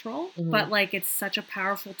natural, but like it's such a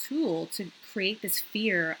powerful tool to create this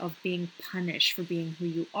fear of being punished for being who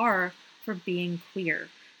you are, for being queer,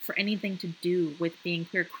 for anything to do with being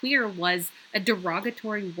queer. Queer was a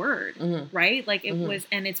derogatory word, right? Like it was,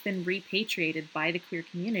 and it's been repatriated by the queer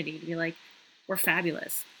community to be like, we're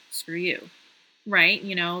fabulous, screw you, right?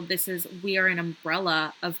 You know, we are an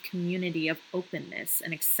umbrella of community, of openness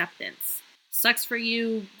and acceptance. Sucks for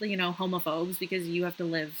you, you know, homophobes, because you have to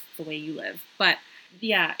live the way you live. But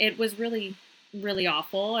yeah, it was really, really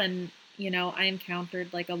awful. And, you know, I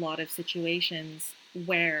encountered like a lot of situations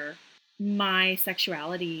where my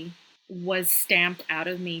sexuality was stamped out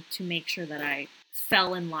of me to make sure that I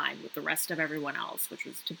fell in line with the rest of everyone else, which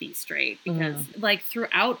was to be straight. Because like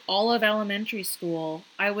throughout all of elementary school,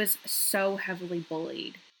 I was so heavily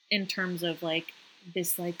bullied in terms of like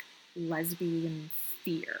this like lesbian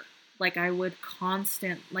fear. Like I would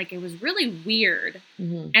like it was really weird,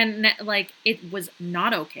 and like it was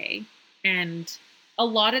not okay. And a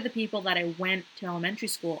lot of the people that I went to elementary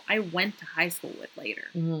school, I went to high school with later.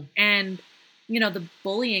 And, you know, the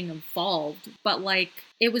bullying evolved, but like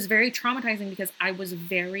it was very traumatizing because I was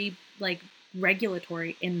very like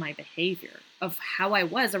regulatory in my behavior of how I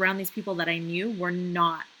was around these people that I knew were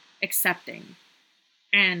not accepting.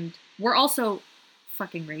 And we're also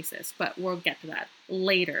fucking racist, but we'll get to that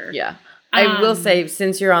later. Yeah. I will say,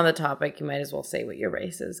 since you're on the topic, you might as well say what your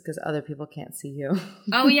race is, because other people can't see you.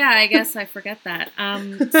 Oh yeah, I guess I forget that.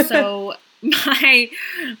 So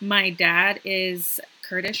my dad is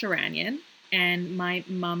Kurdish Iranian, and my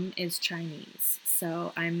mom is Chinese.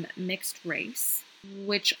 So I'm mixed race,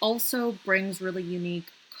 which also brings really unique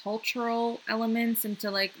cultural elements into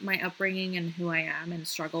like my upbringing and who I am and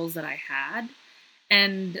struggles that I had.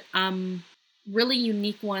 And really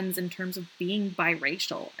unique ones in terms of being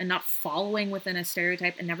biracial and not following within a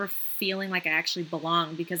stereotype and never feeling like I actually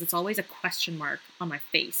belong, because it's always a question mark on my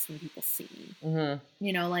face when people see me.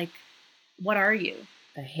 You know, like, what are you?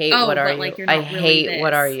 I hate what are you? Like, you're not I hate really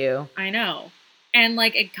what are you? I know. And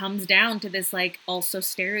like it comes down to this like also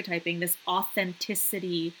stereotyping, this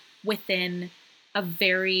authenticity within a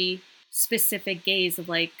very specific gaze of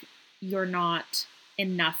like, you're not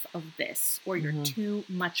enough of this, or you're Mm-hmm. too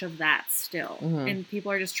much of that still. Mm-hmm. And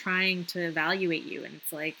people are just trying to evaluate you. And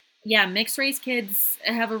it's like, yeah, mixed race kids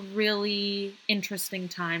have a really interesting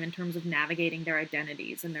time in terms of navigating their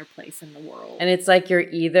identities and their place in the world. And it's like you're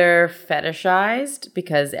either fetishized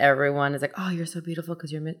because everyone is like, oh, you're so beautiful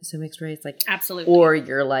because you're so mixed race. Like, absolutely. Or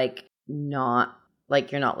you're like not,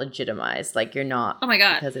 like you're not legitimized. Like you're not. Oh my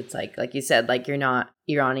God. Because it's like you said, like you're not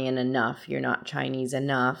Iranian enough. You're not Chinese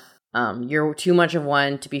enough. You're too much of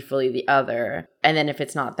one to be fully the other. And then if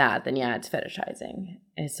it's not that, then yeah, it's fetishizing.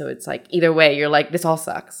 And so it's like, either way, you're like, this all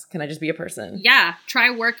sucks. Can I just be a person? Yeah. Try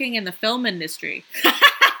working in the film industry.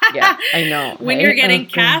 Yeah, I know. When you're getting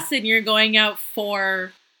cast and you're going out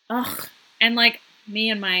for, and like me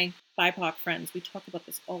and my BIPOC friends, we talk about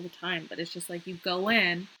this all the time, but it's just like you go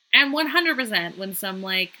in and 100% when some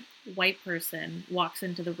like white person walks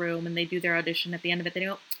into the room and they do their audition at the end of it, they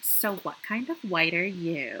go, so what kind of white are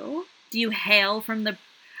you? Do you hail from the,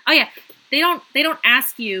 oh yeah, they don't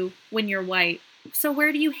ask you when you're white, so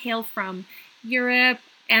where do you hail from? Europe,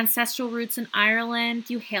 ancestral roots in Ireland,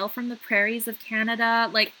 do you hail from the prairies of Canada?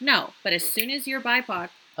 Like, no, but as soon as you're BIPOC,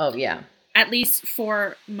 oh yeah, at least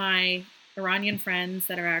for my Iranian friends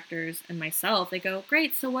that are actors and myself, they go,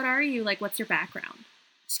 great, so what are you? Like, what's your background?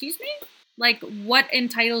 Excuse me? Like, what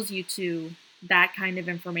entitles you to that kind of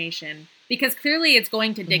information? Because clearly it's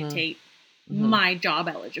going to dictate my job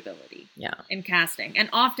eligibility in casting. And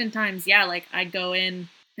oftentimes, yeah, like I go in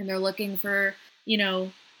and they're looking for, you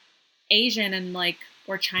know, Asian and like,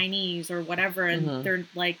 or Chinese or whatever. And they're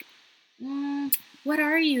like, what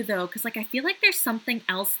are you though? Because like, I feel like there's something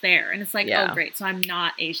else there. And it's like, oh, great. So I'm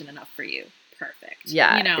not Asian enough for you. Perfect.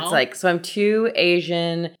 Yeah, you know? It's like, so I'm too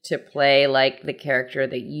Asian to play like the character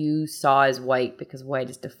that you saw as white because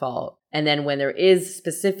white is default. And then when there is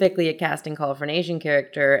specifically a casting call for an Asian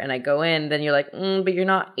character and I go in, then you're like, but you're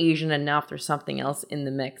not Asian enough. There's something else in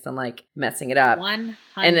the mix. I'm like messing it up. 100%.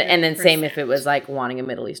 And then same if it was like wanting a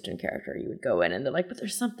Middle Eastern character, you would go in and they're like, but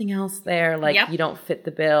there's something else there. Like you don't fit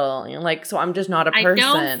the bill. And you're like, so I'm just not a person.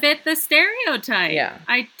 I don't fit the stereotype. Yeah.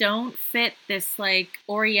 I don't fit this like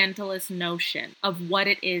Orientalist notion of what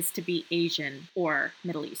it is to be Asian or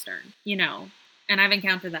Middle Eastern, you know? And I've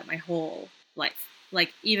encountered that my whole life.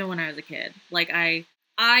 Like, even when I was a kid, like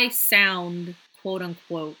I sound quote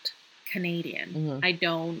unquote Canadian. I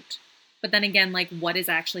don't, but then again, like what is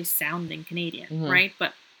actually sounding Canadian, right?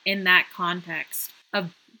 But in that context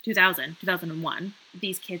of 2001,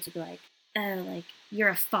 these kids would be like, oh, like you're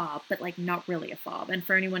a fob, but like not really a fob. And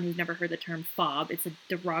for anyone who's never heard the term fob, it's a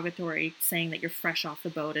derogatory saying that you're fresh off the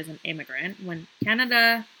boat as an immigrant. When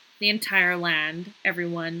Canada, the entire land,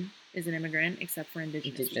 everyone is an immigrant except for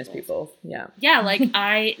indigenous people. Yeah, like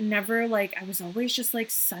I never like, I was always just like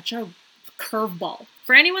such a curveball.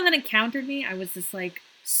 For anyone that encountered me, I was this like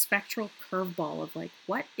spectral curveball of like,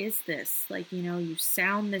 what is this? Like, you know, you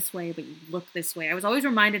sound this way, but you look this way. I was always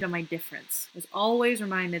reminded of my difference. I was always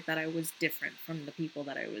reminded that I was different from the people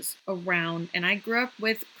that I was around. And I grew up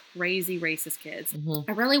with crazy racist kids.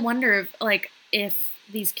 I really wonder if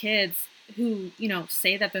these kids who, you know,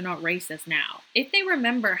 say that they're not racist now, if they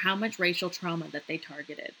remember how much racial trauma that they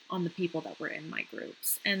targeted on the people that were in my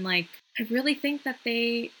groups. And like, I really think that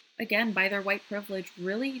they, again, by their white privilege,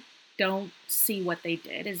 really don't see what they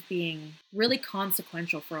did as being really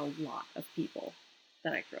consequential for a lot of people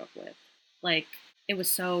that I grew up with. Like, it was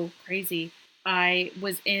so crazy. I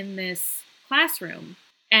was in this classroom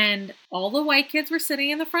and all the white kids were sitting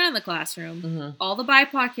in the front of the classroom. All the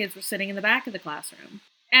BIPOC kids were sitting in the back of the classroom.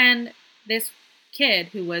 And this kid,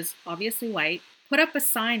 who was obviously white, put up a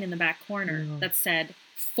sign in the back corner that said,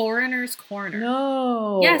 Foreigners Corner.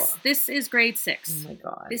 No. Yes, this is grade 6. Oh my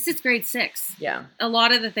God. This is grade 6. Yeah. A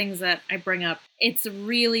lot of the things that I bring up, it's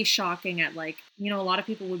really shocking at like, you know, a lot of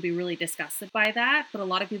people would be really disgusted by that, but a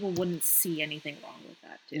lot of people wouldn't see anything wrong with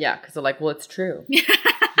that too. Yeah, because they're like, well, it's true.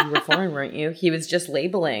 You were foreign, weren't you? He was just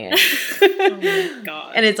labeling it. Oh my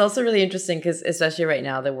God. And it's also really interesting because especially right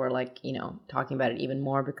now that we're like, you know, talking about it even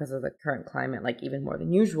more because of the current climate, like even more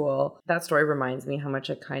than usual. That story reminds me how much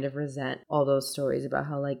I kind of resent all those stories about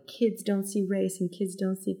how like kids don't see race and kids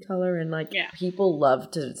don't see color. And like people love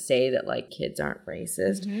to say that like kids aren't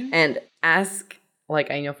racist and ask, like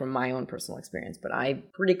I know from my own personal experience, but I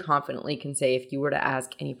pretty confidently can say if you were to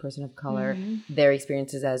ask any person of color their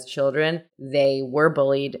experiences as children, they were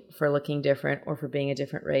bullied for looking different or for being a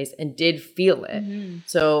different race and did feel it.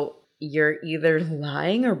 So you're either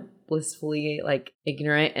lying or blissfully like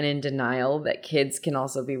ignorant and in denial that kids can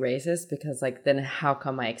also be racist because like then how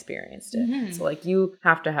come I experienced it? So like you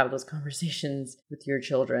have to have those conversations with your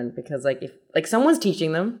children because like if like someone's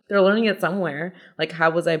teaching them, they're learning it somewhere. Like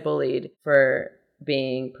how was I bullied for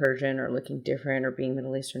being Persian or looking different or being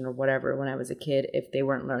Middle Eastern or whatever when I was a kid if they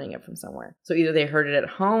weren't learning it from somewhere. So either they heard it at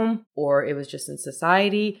home or it was just in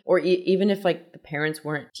society, or even if like the parents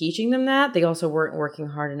weren't teaching them that, they also weren't working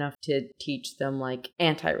hard enough to teach them like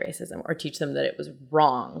anti-racism or teach them that it was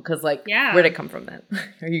wrong. Because like, where'd it come from then?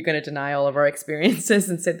 Are you going to deny all of our experiences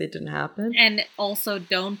and say they didn't happen? And also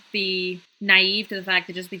don't be naive to the fact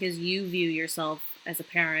that just because you view yourself as a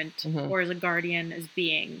parent or as a guardian as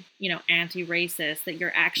being, anti-racist, that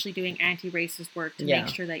you're actually doing anti-racist work to make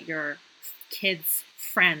sure that your kids'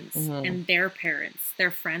 friends and their parents,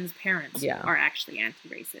 their friends' parents are actually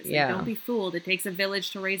anti-racist. Like, don't be fooled. It takes a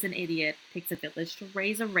village to raise an idiot. It takes a village to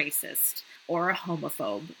raise a racist or a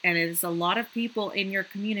homophobe. And it is a lot of people in your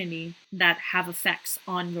community that have effects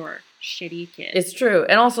on your shitty kid. It's true.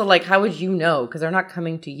 And also, like, how would you know? Because they're not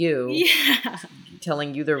coming to you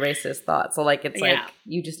telling you their racist thoughts. So, like, it's like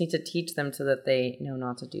you just need to teach them so that they know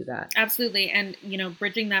not to do that. Absolutely. And,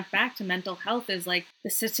 bridging that back to mental health is like the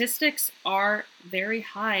statistics are very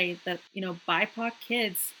high that, BIPOC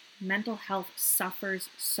kids, mental health suffers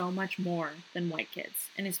so much more than white kids.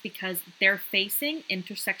 And it's because they're facing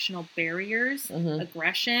intersectional barriers,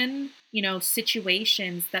 aggression,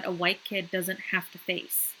 situations that a white kid doesn't have to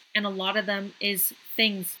face. And a lot of them is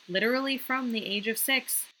things literally from the age of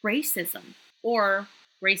 6, racism or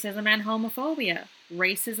racism and homophobia,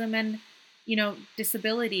 racism and,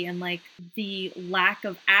 disability, and like the lack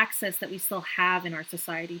of access that we still have in our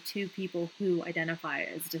society to people who identify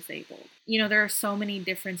as disabled. There are so many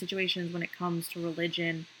different situations when it comes to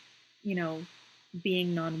religion,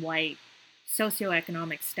 being non-white,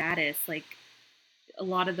 socioeconomic status, like a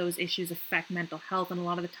lot of those issues affect mental health. And a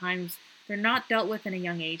lot of the times they're not dealt with in a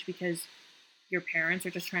young age because your parents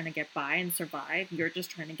are just trying to get by and survive. You're just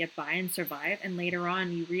trying to get by and survive. And later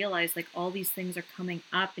on, you realize like all these things are coming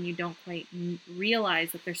up and you don't quite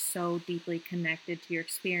realize that they're so deeply connected to your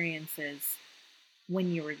experiences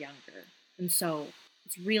when you were younger. And so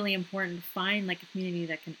it's really important to find like a community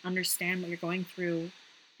that can understand what you're going through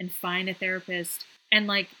and find a therapist and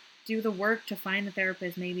like do the work to find a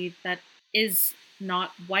therapist maybe that is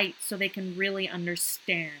not white so they can really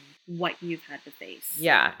understand what you've had to face.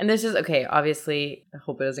 Yeah. And this is, okay, obviously, I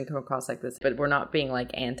hope it doesn't come across like this, but we're not being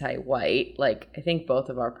like anti-white. Like, I think both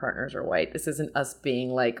of our partners are white. This isn't us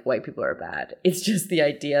being like white people are bad. It's just the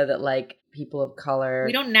idea that like people of color.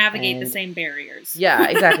 We don't navigate the same barriers. Yeah,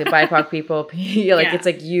 exactly. BIPOC people. It's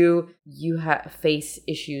like you face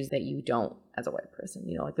issues that you don't as a white person.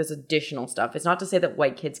 Like there's additional stuff. It's not to say that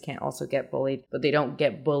white kids can't also get bullied, but they don't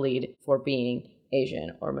get bullied for being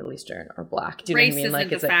Asian or Middle Eastern or Black. Do you know what I mean?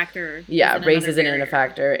 Like it's a factor. Yeah, race isn't a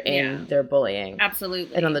factor in their bullying.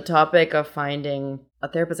 Absolutely. And on the topic of finding a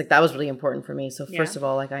therapist, like that was really important for me. So first of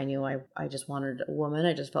all, like I knew I just wanted a woman.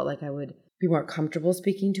 I just felt like I would be more comfortable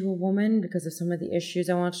speaking to a woman because of some of the issues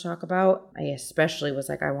I want to talk about. I especially was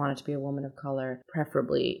like, I wanted to be a woman of color,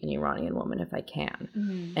 preferably an Iranian woman if I can.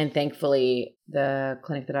 Mm-hmm. And thankfully, the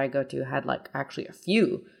clinic that I go to had like actually a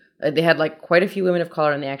few. They had like quite a few women of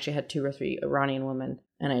color, and they actually had 2 or 3 Iranian women,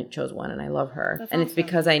 and I chose one, and I love her. That's and awesome. It's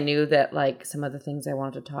because I knew that like some of the things I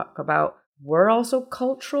wanted to talk about were also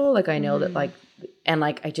cultural. Like I know that like, and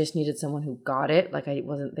like I just needed someone who got it. Like I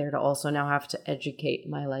wasn't there to also now have to educate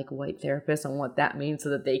my like white therapist on what that means so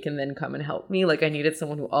that they can then come and help me. Like I needed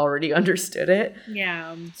someone who already understood it.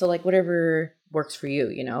 Yeah. So like whatever works for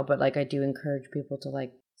you, but like I do encourage people to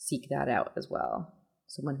like seek that out as well.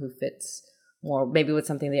 Someone who fits more maybe with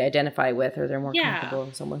something they identify with, or they're more comfortable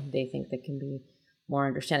with someone who they think that can be more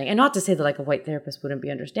understanding. And not to say that like a white therapist wouldn't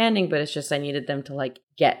be understanding, but it's just I needed them to like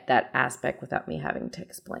get that aspect without me having to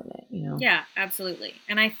explain it, Yeah, absolutely.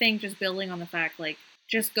 And I think just building on the fact, like,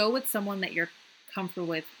 just go with someone that you're comfortable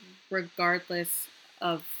with, regardless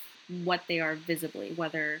of what they are visibly,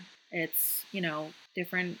 whether it's,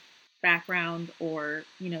 different background or,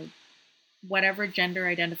 whatever gender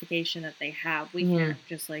identification that they have. We can't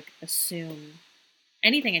just like assume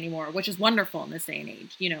anything anymore, which is wonderful in this day and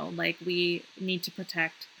age. Like we need to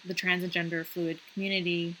protect the trans and gender fluid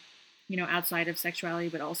community, outside of sexuality,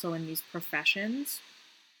 but also in these professions.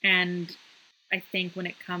 And I think when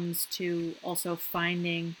it comes to also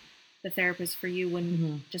finding the therapist for you,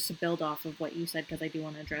 when just to build off of what you said, because I do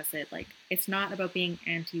want to address it, like it's not about being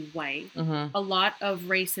anti-white. A lot of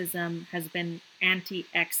racism has been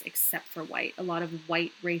anti-X except for white. A lot of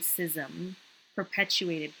white racism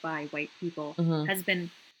perpetuated by white people has been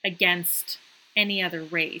against any other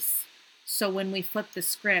race. So when we flip the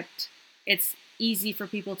script, it's easy for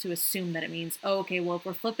people to assume that it means, oh, okay, well, if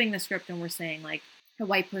we're flipping the script and we're saying like a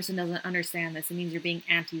white person doesn't understand this, it means you're being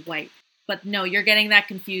anti-white. But no, you're getting that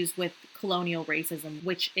confused with colonial racism,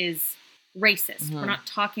 which is racist. We're not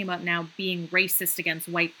talking about now being racist against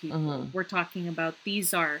white people. We're talking about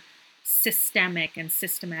these are systemic and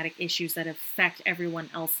systematic issues that affect everyone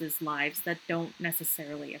else's lives that don't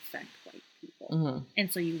necessarily affect white people.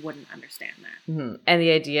 And so you wouldn't understand that. And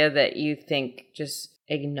the idea that you think just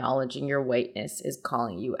acknowledging your whiteness is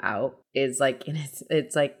calling you out is like,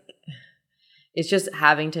 it's like, it's just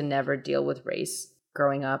having to never deal with race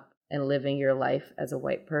growing up and living your life as a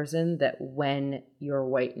white person, that when your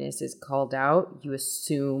whiteness is called out, you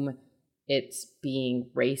assume it's being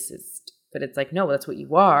racist. But it's like, no, that's what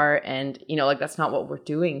you are. And, you know, like, that's not what we're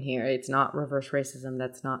doing here. It's not reverse racism.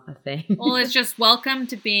 That's not a thing. Well, it's just welcome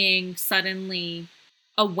to being suddenly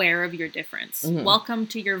aware of your difference. Welcome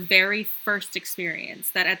to your very first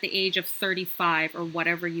experience that at the age of 35 or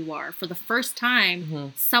whatever you are, for the first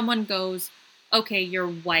time, someone goes, okay, you're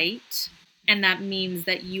white. And that means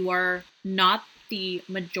that you are not the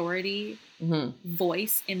majority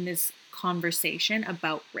voice in this conversation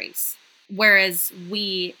about race. Whereas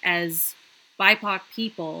we as BIPOC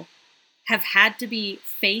people have had to be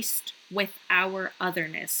faced with our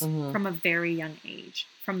otherness from a very young age,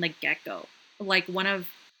 from the get-go. Like, one of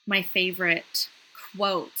my favorite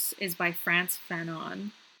quotes is by Frantz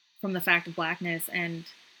Fanon from The Fact of Blackness, and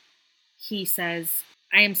he says,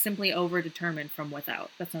 I am simply overdetermined from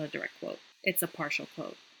without. That's not a direct quote. It's a partial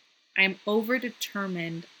quote. I am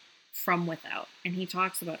overdetermined from without. And he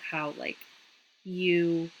talks about how, like,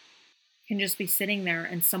 you can just be sitting there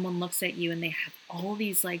and someone looks at you and they have all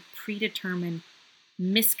these, like, predetermined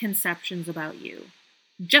misconceptions about you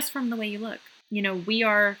just from the way you look. You know, we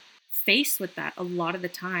are faced with that a lot of the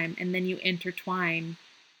time, and then you intertwine,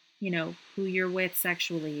 you know, who you're with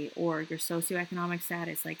sexually or your socioeconomic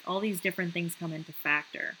status. Like, all these different things come into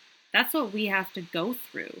factor. That's what we have to go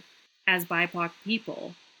through as BIPOC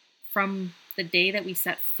people from the day that we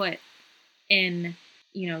set foot in,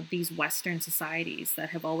 you know, these Western societies that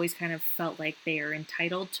have always kind of felt like they are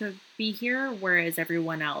entitled to be here, whereas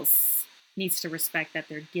everyone else needs to respect that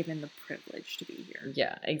they're given the privilege to be here.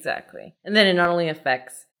 Yeah, exactly. And then it not only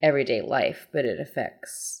affects everyday life, but it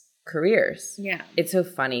affects careers. Yeah. It's so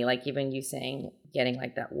funny, like, even you saying, getting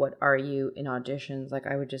like that, what are you in auditions? Like,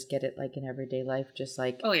 I would just get it like in everyday life, just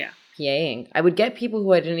like, oh yeah, PAing. I would get people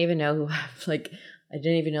who I didn't even know, who have, like, I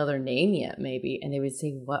didn't even know their name yet, maybe, and they would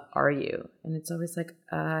say, what are you? And it's always like,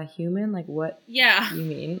 human? Like, what yeah, you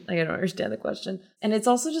mean? Like, I don't understand the question. And it's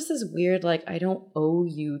also just this weird, like, I don't owe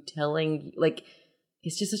you telling, like,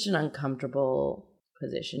 it's just such an uncomfortable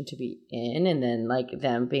position to be in. And then, like,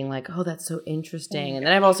 them being like, oh, that's so interesting. And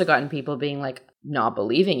then I've also gotten people being like, not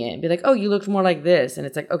believing it and be like, oh, you looked more like this. And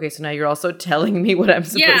it's like, okay, so now you're also telling me what I'm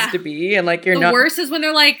supposed to be. And like, you're not. The worst is when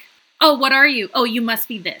they're like, oh, what are you? Oh, you must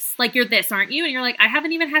be this. Like, you're this, aren't you? And you're like, I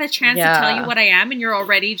haven't even had a chance to tell you what I am. And you're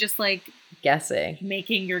already just like guessing,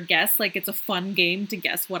 making your guess. Like, it's a fun game to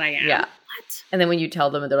guess what I am. Yeah. What? And then when you tell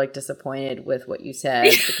them and they're like disappointed with what you said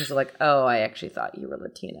because they're like, oh, I actually thought you were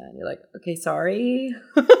Latina. And you're like, okay, sorry.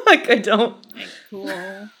 Like, I don't. Like,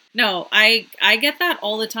 cool. No, I get that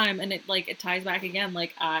all the time. And it ties back again.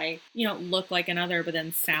 Like, I, you know, look like another, but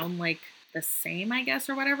then sound like the same, I guess,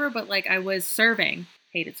 or whatever. But like, I was serving.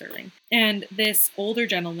 Hated serving. And this older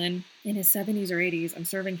gentleman in his 70s or 80s, I'm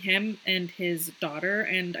serving him and his daughter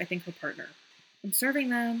and I think her partner. I'm serving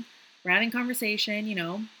them, we're having conversation, you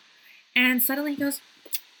know, and suddenly he goes,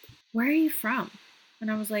 where are you from?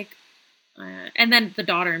 And I was like, and then the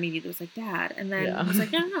daughter immediately was like, Dad. And then I was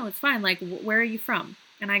like, no, it's fine. Like, where are you from?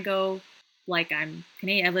 And I go, like, I'm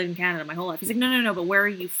Canadian. I've lived in Canada my whole life. He's like, no, but where are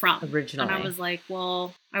you from? Originally. And I was like,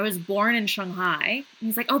 well, I was born in Shanghai. And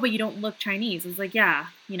he's like, oh, but you don't look Chinese. I was like, yeah,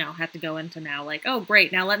 you know, have to go into now like, oh,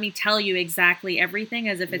 great. Now let me tell you exactly everything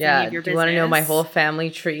as if it's any of your business. Do you want to know my whole family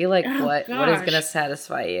tree? Like, what is going to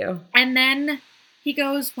satisfy you? And then he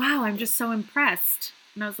goes, wow, I'm just so impressed.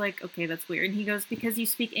 And I was like, okay, that's weird. And he goes, because you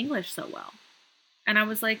speak English so well. And I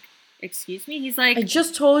was like, excuse me? He's like, I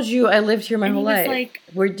just told you I lived here my whole life. Like,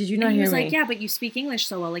 where did you not hear me? He was like, yeah, but you speak English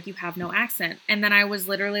so well. Like, you have no accent. And then I was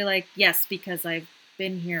literally like, yes, because I've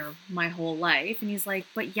been here my whole life. And he's like,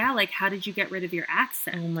 but yeah, like, how did you get rid of your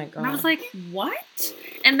accent? Oh my God. And I was like, what?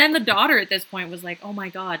 And then the daughter at this point was like, oh my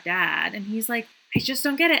God, Dad. And he's like, I just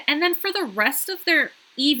don't get it. And then for the rest of their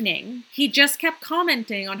evening, he just kept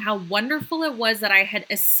commenting on how wonderful it was that I had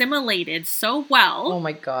assimilated so well. Oh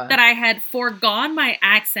my God. That I had foregone my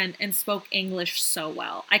accent and spoke English so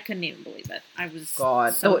well. I couldn't even believe it. I was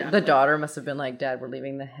so the daughter must have been like, Dad, we're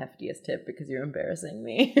leaving the heftiest tip because you're embarrassing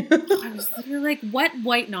me. I was literally like, what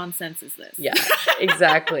white nonsense is this? Yeah,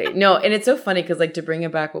 exactly. No, and it's so funny because, like, to bring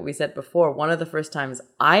it back what we said before, one of the first times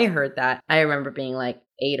I heard that, I remember being like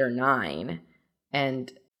 8 or 9,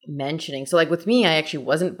 and mentioning. So like with me, I actually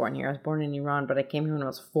wasn't born here. I was born in Iran, but I came here when I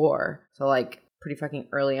was 4. So like pretty fucking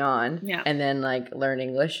early on. Yeah. And then like learned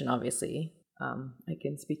English, and obviously I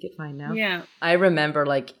can speak it fine now. Yeah. I remember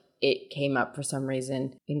like it came up for some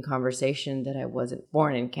reason in conversation that I wasn't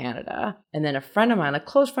born in Canada. And then a friend of mine, a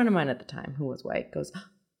close friend of mine at the time who was white, goes, "But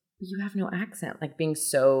you have no accent," like being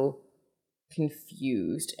so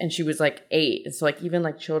confused. And she was like 8, and so like even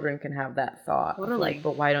like children can have that thought of like,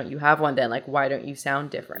 but why don't you have one then? Like, why don't you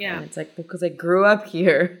sound different? Yeah. And it's like, because I grew up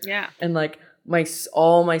here. Yeah. And like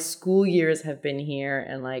all my school years have been here,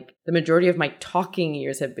 and like the majority of my talking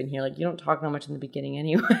years have been here. Like you don't talk that much in the beginning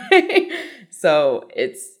anyway. So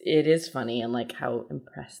it is funny, and like how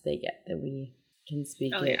impressed they get that we can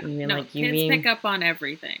speak it. Yeah. You mean no, like you kids mean pick up on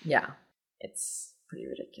everything. Yeah. It's pretty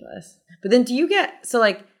ridiculous. But then do you get, so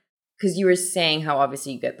like, because you were saying how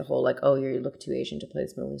obviously you get the whole like, oh, you look too Asian to play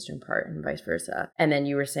this Middle Eastern part and vice versa. And then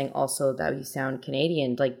you were saying also that you sound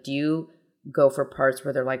Canadian. Like, do you go for parts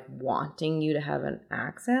where they're like wanting you to have an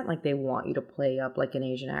accent? Like they want you to play up like an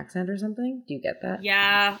Asian accent or something? Do you get that?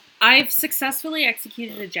 Yeah. I've successfully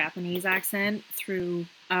executed a Japanese accent through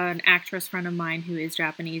an actress friend of mine who is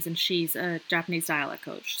Japanese, and she's a Japanese dialect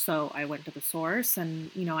coach. So I went to the source and,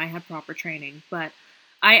 I had proper training. But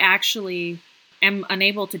I actually am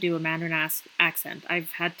unable to do a Mandarin accent.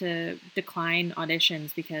 I've had to decline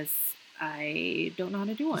auditions because I don't know how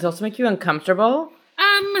to do one. Does it also make you uncomfortable?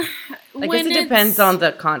 I guess it depends on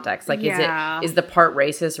the context. Like, is the part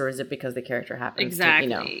racist, or is it because the character happens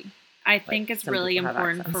to, I think it's really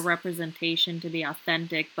important for representation to be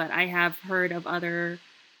authentic, but I have heard of other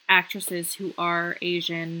actresses who are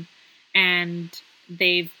Asian and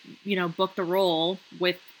they've, booked a role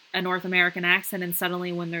with a North American accent, and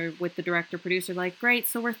suddenly when they're with the director producer, like, great,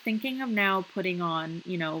 so we're thinking of now putting on,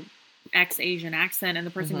 ex-Asian accent, and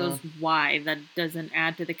the person goes, why? That doesn't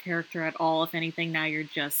add to the character at all. If anything, now you're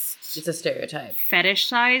just... It's a stereotype.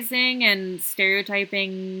 Fetishizing and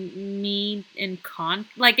stereotyping me in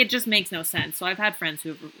like, it just makes no sense. So I've had friends who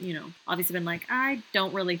have, obviously been like, I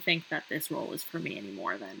don't really think that this role is for me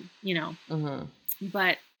anymore then,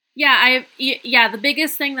 But yeah, the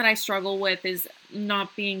biggest thing that I struggle with is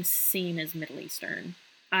not being seen as Middle Eastern.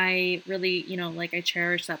 I really, I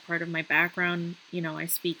cherish that part of my background. I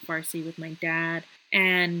speak Farsi with my dad,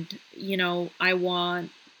 and,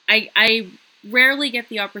 I rarely get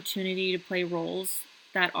the opportunity to play roles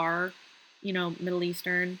that are, Middle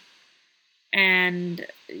Eastern. And,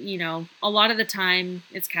 a lot of the time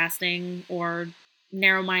it's casting or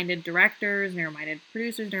narrow-minded directors, narrow-minded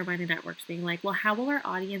producers, narrow-minded networks being like, well, how will our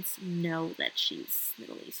audience know that she's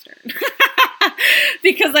Middle Eastern?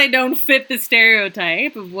 Because I don't fit the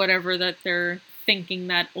stereotype of whatever that they're thinking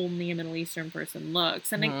that only a Middle Eastern person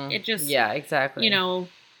looks. And it just... Yeah, exactly.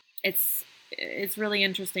 It's really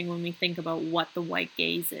interesting when we think about what the white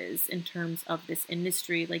gaze is in terms of this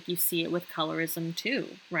industry. Like, you see it with colorism too,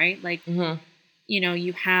 right? Like,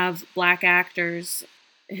 you have Black actors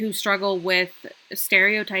who struggle with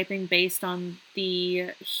stereotyping based on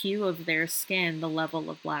the hue of their skin, the level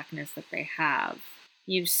of Blackness that they have.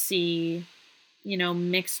 You see,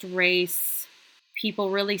 mixed race people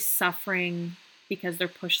really suffering because they're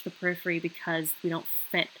pushed to the periphery because we don't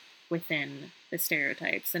fit within the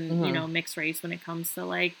stereotypes. And, mixed race when it comes to,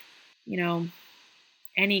 like,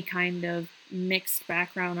 any kind of mixed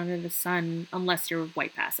background under the sun, unless you're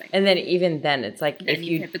white passing. And then even then, it's like, then if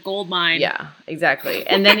you hit the gold mine. Yeah, exactly.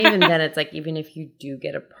 And then even then, it's like, even if you do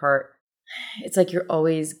get a part, it's like you're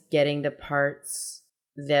always getting the parts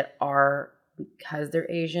that are because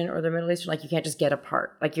they're Asian or they're Middle Eastern. Like, you can't just get a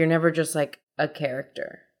part. Like, you're never just like a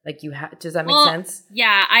character. Like, you have, does that make sense?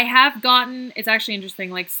 Yeah, I have gotten, it's actually interesting,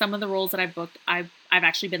 like, some of the roles that I've booked, I've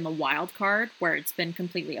actually been the wild card, where it's been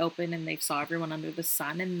completely open and they've saw everyone under the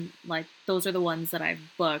sun, and, like, those are the ones that I've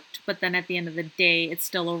booked. But then at the end of the day, it's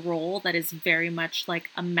still a role that is very much like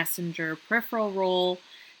a messenger peripheral role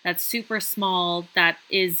that's super small, that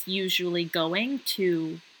is usually going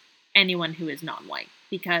to anyone who is non-white,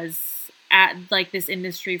 because this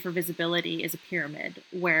industry for visibility is a pyramid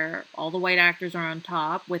where all the white actors are on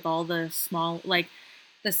top with all the smaller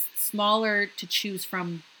to choose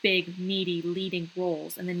from big, meaty leading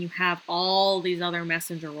roles. And then you have all these other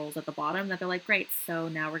messenger roles at the bottom that they're like, great, so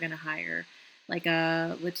now we're going to hire like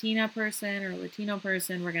a Latina person or a Latino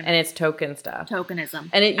person. And it's token stuff. Tokenism.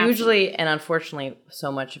 And it usually, and unfortunately,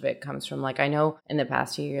 so much of it comes from, like, I know in the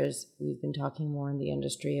past 2 years, we've been talking more in the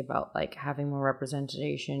industry about like having more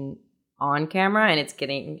representation on camera, and it's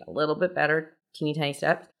getting a little bit better, teeny tiny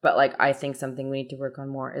steps. But like, I think something we need to work on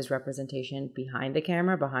more is representation behind the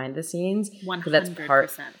camera, behind the scenes.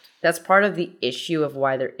 100%. That's part of the issue of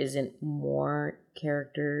why there isn't more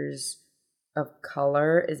characters of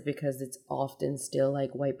color is because it's often still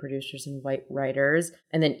like white producers and white writers.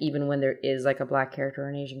 And then even when there is like a black character or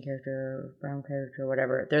an Asian character or brown character or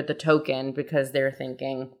whatever, they're the token because they're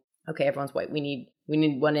thinking, okay, everyone's white. We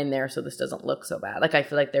need one in there so this doesn't look so bad. Like I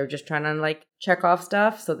feel like they're just trying to like check off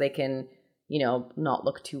stuff so they can, not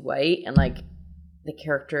look too white. And like the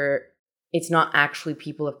character, it's not actually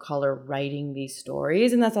people of color writing these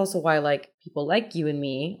stories. And that's also why like people like you and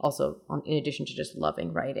me, also in addition to just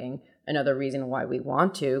loving writing, another reason why we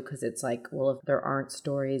want to, because it's like, well, if there aren't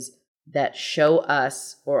stories that show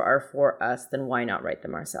us or are for us, then why not write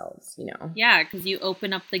them ourselves, Yeah, because you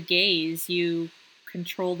open up the gaze, you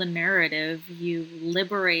control the narrative, you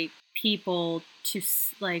liberate people to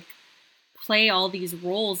like play all these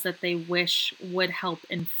roles that they wish would help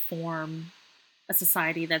inform a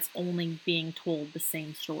society that's only being told the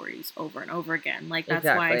same stories over and over again. Like that's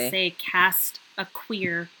why I say cast a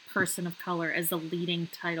queer person of color as the leading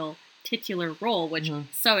titular role, which is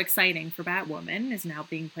so exciting for Batwoman, is now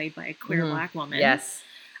being played by a queer black woman. Yes.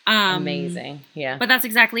 Amazing. Yeah. But that's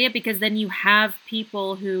exactly it, because then you have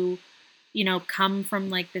people who, come from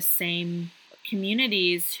like the same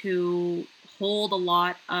communities who hold a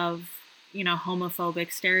lot of,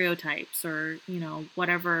 homophobic stereotypes or,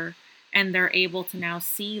 whatever. And they're able to now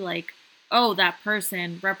see like, oh, that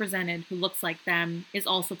person represented who looks like them is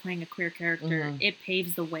also playing a queer character. It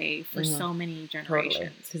paves the way for so many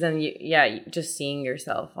generations. Because then, just seeing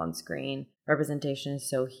yourself on screen, representation is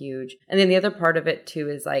so huge. And then the other part of it too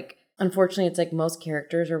is like, unfortunately, it's like most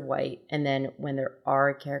characters are white. And then when there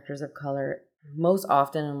are characters of color, most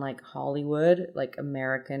often in like Hollywood, like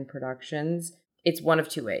American productions, it's one of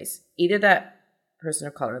two ways. Either that person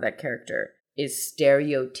of color, that character, is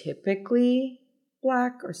stereotypically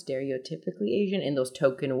black or stereotypically Asian in those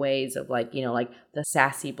token ways of like, like the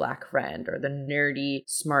sassy black friend or the nerdy,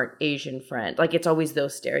 smart Asian friend. Like it's always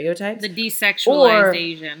those stereotypes. The desexualized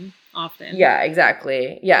Asian, often. Yeah,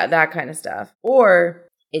 exactly. Yeah, that kind of stuff. Or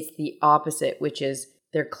it's the opposite, which is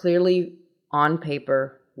they're clearly on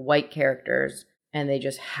paper white characters and they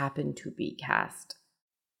just happen to be cast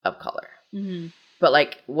of color. Mm-hmm. But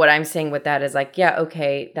like what I'm saying with that is like, yeah,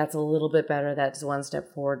 okay, that's a little bit better. That's one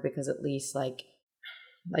step forward because at least like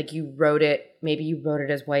you wrote it, maybe you wrote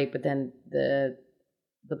it as white, but then the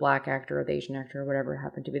black actor or the Asian actor or whatever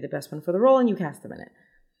happened to be the best one for the role and you cast them in it.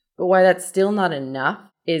 But why that's still not enough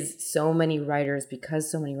is so many writers,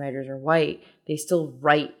 because so many writers are white, they still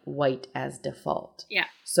write white as default. Yeah.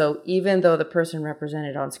 So even though the person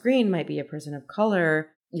represented on screen might be a person of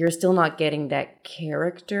color, you're still not getting that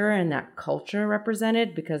character and that culture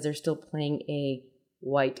represented because they're still playing a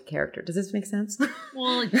white character. Does this make sense?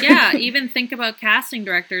 Well, yeah. Even think about casting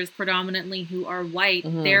directors predominantly who are white.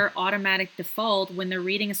 Their automatic default when they're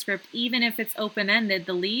reading a script, even if it's open-ended,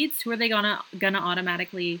 the leads, who are they gonna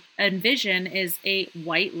automatically envision is a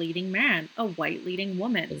white leading man, a white leading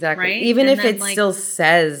woman. Exactly. Right? Even if it still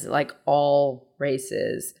says like all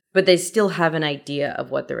races, but they still have an idea of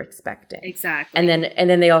what they're expecting. Exactly. And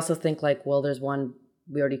then they also think like, well,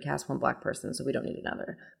 we already cast one black person, so we don't need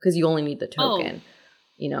another because you only need the token.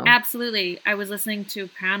 Absolutely. I was listening to a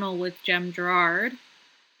panel with Jem Gerard,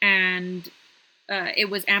 and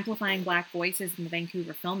it was amplifying black voices in the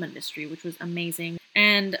Vancouver film industry, which was amazing.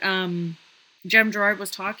 And Jem Gerard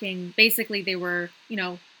was talking, basically they were,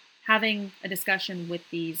 having a discussion with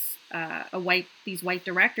these white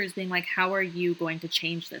directors being like, how are you going to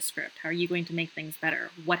change this script? How are you going to make things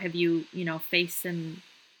better? What have you, faced in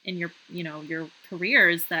your, your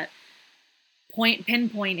careers that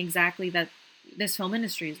pinpoint exactly that this film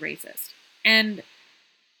industry is racist? And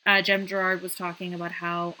Jem Gerard was talking about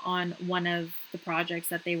how on one of the projects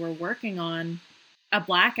that they were working on, a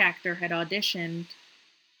black actor had auditioned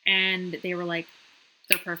and they were like,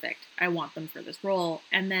 they're perfect. I want them for this role.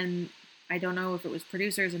 And then I don't know if it was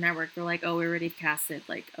producers or network, they're like, oh, we already casted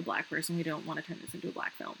like a black person. We don't want to turn this into a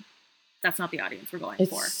black film. That's not the audience we're going for.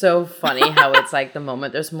 It's so funny how it's like the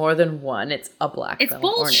moment there's more than one, it's a black film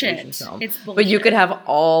bullshit. Or an Asian film. It's bullshit. But you could have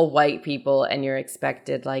all white people and you're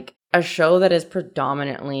expected like a show that is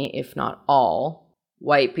predominantly, if not all,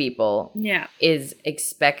 white people is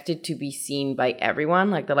expected to be seen by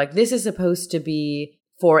everyone. Like they're like, this is supposed to be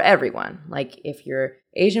for everyone. Like if you're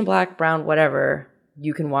Asian, black, brown, whatever,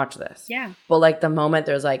 you can watch this. Yeah. But like the moment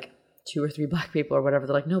there's like 2 or 3 black people or whatever,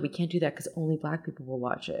 they're like, no, we can't do that because only black people will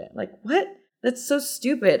watch it. Like, what? That's so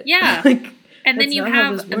stupid. Yeah. Like, and then you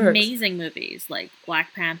have amazing movies like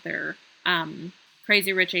Black Panther,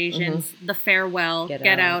 Crazy Rich Asians, The Farewell,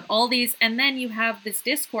 Get Out, all these. And then you have this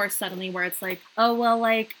discourse suddenly where it's like, oh, well,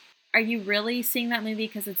 like, are you really seeing that movie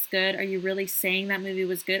because it's good? Are you really saying that movie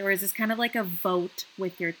was good? Or is this kind of like a vote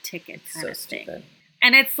with your ticket kind of thing?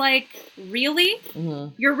 And it's like, really?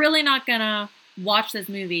 Mm-hmm. You're really not gonna watch this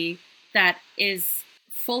movie that is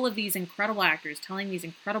full of these incredible actors telling these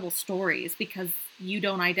incredible stories because you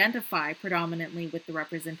don't identify predominantly with the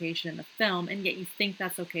representation in the film, and yet you think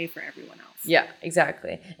that's okay for everyone else. Yeah,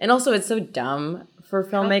 exactly. And also, it's so dumb for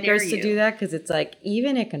How dare filmmakers to you. do that, because it's like,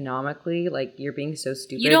 even economically, like, you're being so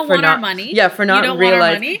stupid. You don't for want not, our money? Yeah, for You not don't want our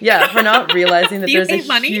realizing. money? Yeah, for not realizing that Do you there's a hate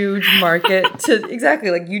money? huge market to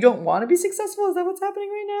exactly, like, you don't want to be successful. Is that what's happening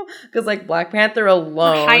right now? Because like Black Panther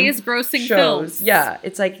alone, The highest grossing films. Yeah,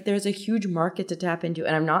 it's like there's a huge market to tap into,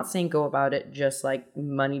 and I'm not saying go about it just like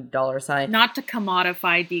money dollar sign. Not to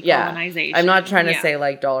commodify decolonization. Yeah, I'm not trying to say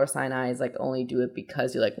like dollar sign eyes, like only do it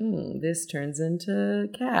because you're like, this turns into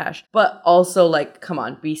cash. But also like, come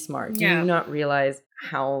on, be smart. Do you not realize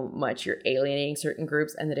how much you're alienating certain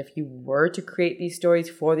groups, and that if you were to create these stories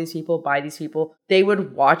for these people, by these people, they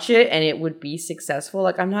would watch it and it would be successful?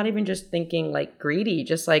 Like, I'm not even just thinking like greedy,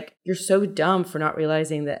 just like, you're so dumb for not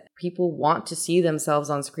realizing that people want to see themselves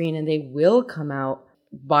on screen, and they will come out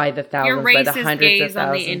by the thousands, by the hundreds gaze of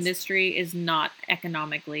thousands. On the industry is not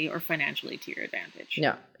economically or financially to your advantage.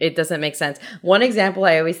 No, it doesn't make sense. One example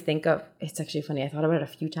I always think of, it's actually funny, I thought about it a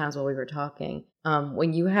few times while we were talking.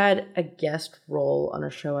 When you had a guest role on a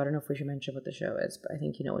show, I don't know if we should mention what the show is, but I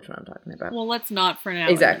think you know which one I'm talking about. Well, let's not for now.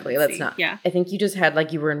 Exactly, let's not. Yeah. I think you just had,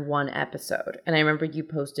 like, you were in one episode. And I remember you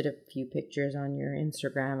posted a few pictures on your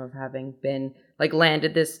Instagram of having been, like,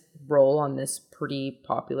 landed this role on this pretty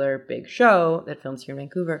popular big show that films here in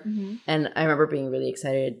Vancouver. Mm-hmm. And I remember being really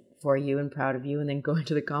excited for you and proud of you, and then going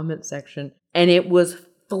to the comment section, and it was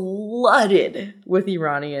flooded with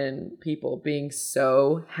Iranian people being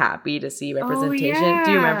so happy to see representation. Oh, yeah.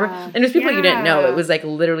 Do you remember? And it was people you didn't know. It was like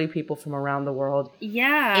literally people from around the world.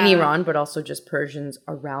 Yeah. In Iran, but also just Persians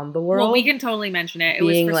around the world. Well, we can totally mention it. It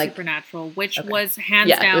was for Supernatural, which was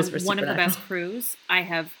hands down one of the best crews I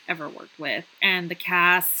have ever worked with. And the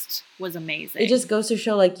cast was amazing. It just goes to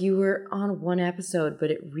show, like, you were on one episode,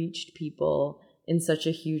 but it reached people in such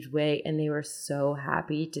a huge way, and they were so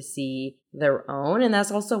happy to see their own. And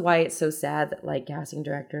that's also why it's so sad that, like, casting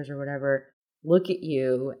directors or whatever look at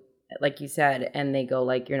you, like you said, and they go,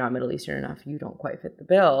 like, you're not Middle Eastern enough, you don't quite fit the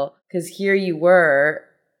bill. Because here you were,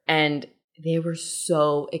 and they were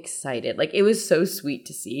so excited. Like, it was so sweet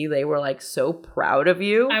to see. They were, like, so proud of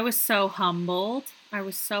you. I was so humbled.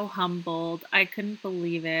 I couldn't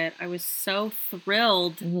believe it. I was so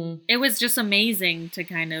thrilled. Mm-hmm. It was just amazing to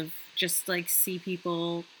kind of just, like, see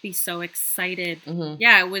people be so excited. Mm-hmm.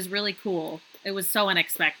 Yeah, it was really cool. It was so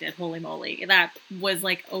unexpected. Holy moly. That was,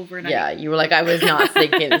 like, overnight. Yeah, you were like, I was not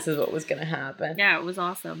thinking this is what was going to happen. Yeah, it was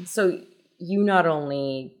awesome. So you not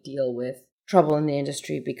only deal with trouble in the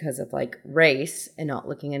industry because of, like, race and not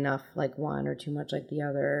looking enough like one or too much like the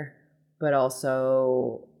other, but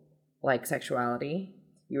also, like, sexuality,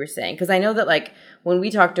 you were saying. Because I know that, like, when we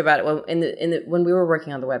talked about it, when we were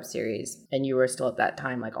working on the web series, and you were still at that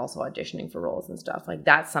time, like, also auditioning for roles and stuff, like,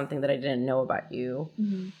 that's something that I didn't know about you.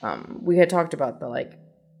 Mm-hmm. We had talked about the, like,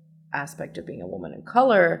 aspect of being a woman of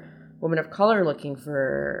color looking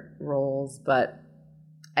for roles, but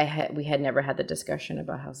we had never had the discussion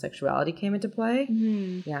about how sexuality came into play.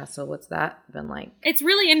 Mm-hmm. Yeah, so what's that been like? It's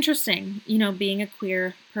really interesting, being a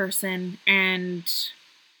queer person and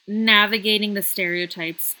navigating the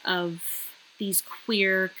stereotypes of these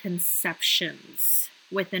queer conceptions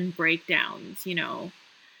within breakdowns,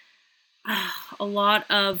 a lot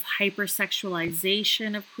of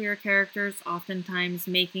hypersexualization of queer characters, oftentimes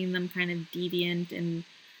making them kind of deviant and,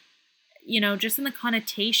 just in the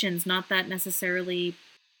connotations, not that necessarily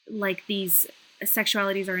like these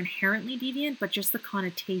sexualities are inherently deviant, but just the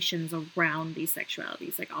connotations around these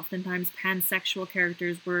sexualities. Like, oftentimes pansexual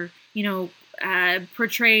characters were,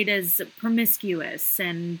 portrayed as promiscuous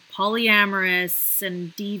and polyamorous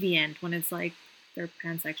and deviant, when it's like, they're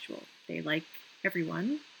pansexual. They like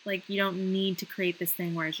everyone. Like, you don't need to create this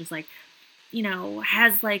thing where it's just like,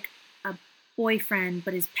 has like a boyfriend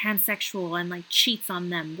but is pansexual and like cheats on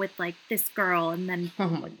them with like this girl, and then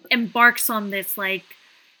embarks on this like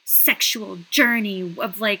sexual journey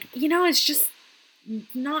of like, it's just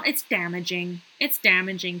not, it's damaging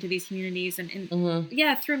to these communities. And mm-hmm.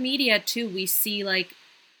 Yeah, through media too, we see like,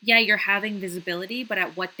 yeah, you're having visibility, but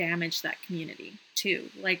at what damage that community too.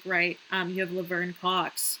 Like, right, you have Laverne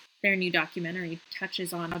Cox, their new documentary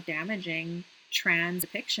touches on how damaging trans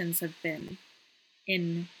depictions have been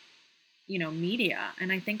in, media.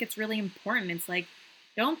 And I think it's really important. It's like,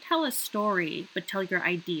 don't tell a story, but tell your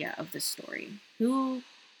idea of the story. Who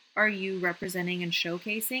are you representing and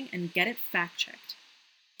showcasing? And get it fact-checked.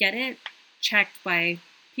 Get it checked by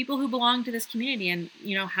people who belong to this community. And,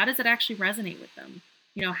 how does it actually resonate with them?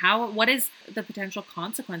 what is the potential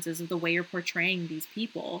consequences of the way you're portraying these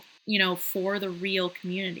people, for the real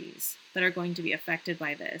communities that are going to be affected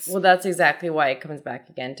by this? Well, that's exactly why it comes back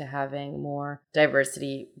again to having more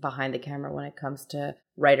diversity behind the camera when it comes to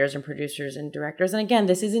writers and producers and directors. And again,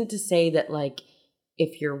 this isn't to say that, like,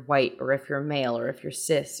 if you're white or if you're male or if you're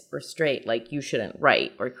cis or straight, like, you shouldn't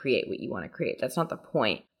write or create what you want to create. That's not the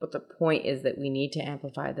point. But the point is that we need to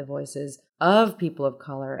amplify the voices of people of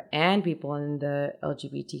color and people in the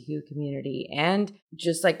LGBTQ community and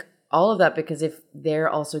just like all of that, because if they're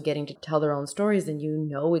also getting to tell their own stories, then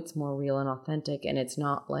it's more real and authentic, and it's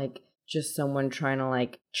not like just someone trying to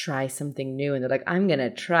like try something new and they're like, I'm gonna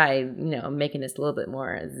try, making this a little bit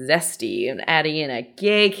more zesty and adding in a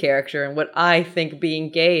gay character and what I think being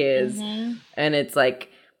gay is. Mm-hmm. And it's like,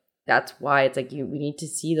 that's why it's like we need to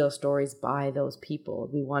see those stories by those people.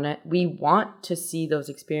 We want to see those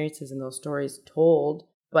experiences and those stories told,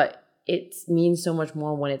 but it means so much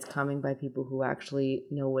more when it's coming by people who actually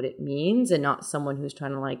know what it means and not someone who's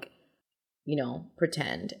trying to like,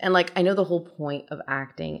 pretend. And like, I know the whole point of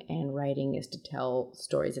acting and writing is to tell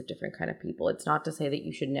stories of different kind of people. It's not to say that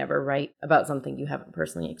you should never write about something you haven't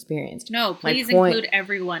personally experienced. No, please include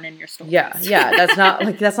everyone in your stories. Yeah. That's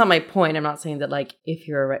not my point. I'm not saying that like, if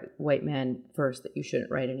you're a white man first, that you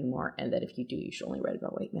shouldn't write anymore, and that if you do, you should only write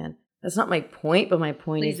about white men. That's not my point, but my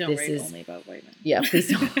point please is don't write only about white men. Yeah, please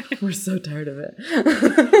don't. We're so tired of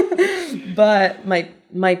it. But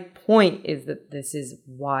my point is that this is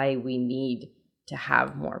why we need to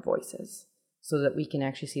have more voices so that we can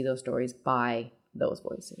actually see those stories by those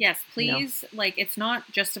voices. Yes, please. Like, it's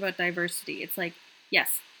not just about diversity. It's like,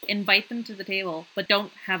 yes, invite them to the table, but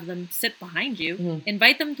don't have them sit behind you. Mm-hmm.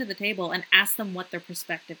 Invite them to the table and ask them what their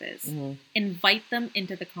perspective is. Mm-hmm. Invite them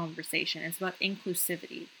into the conversation. It's about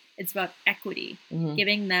inclusivity. It's about equity, mm-hmm.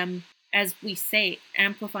 giving them, as we say,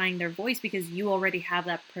 amplifying their voice, because you already have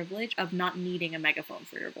that privilege of not needing a megaphone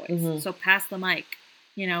for your voice. Mm-hmm. So pass the mic,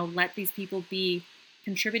 let these people be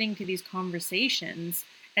contributing to these conversations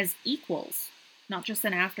as equals, not just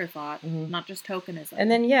an afterthought, mm-hmm. not just tokenism.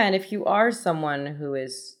 And then, and if you are someone who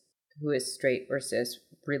is straight or cis,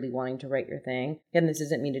 really wanting to write your thing, and this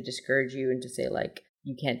isn't mean to discourage you and to say like,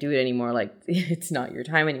 you can't do it anymore, like it's not your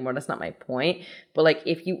time anymore. That's not my point. But like,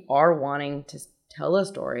 if you are wanting to tell a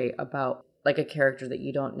story about like a character that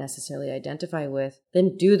you don't necessarily identify with,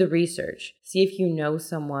 then do the research. See if you know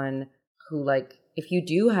someone who, like, if you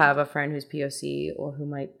do have a friend who's POC or who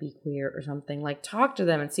might be queer or something, like, talk to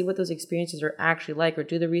them and see what those experiences are actually like, or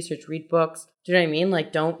do the research, read books. Do you know what I mean?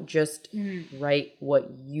 Like, don't just write what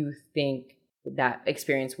you think that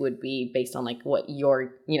experience would be based on like what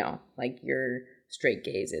your, like your straight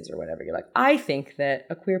gaze is or whatever. You're like, I think that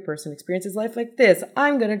a queer person experiences life like this.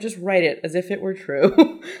 I'm going to just write it as if it were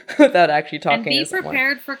true without actually talking to someone. And be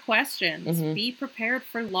prepared for questions. Mm-hmm. Be prepared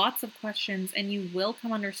for lots of questions, and you will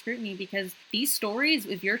come under scrutiny, because these stories,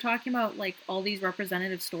 if you're talking about like all these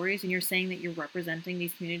representative stories and you're saying that you're representing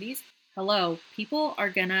these communities, hello, people are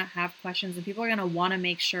going to have questions, and people are going to want to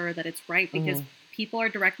make sure that it's right, because mm-hmm. people are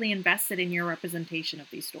directly invested in your representation of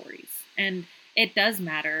these stories. And it does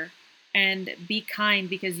matter. And be kind,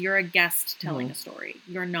 because you're a guest telling a story.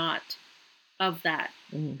 You're not of that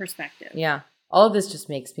perspective. Yeah. All of this just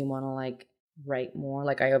makes me want to like write more.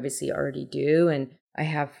 Like, I obviously already do, and I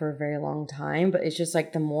have for a very long time, but it's just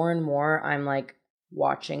like the more and more I'm like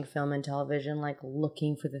watching film and television, like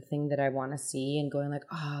looking for the thing that I want to see and going like,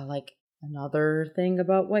 like another thing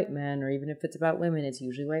about white men, or even if it's about women, it's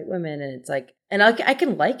usually white women. And it's like, and I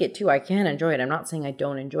can like it too. I can enjoy it. I'm not saying I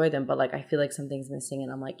don't enjoy them, but like, I feel like something's missing,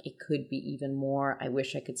 and I'm like, it could be even more. I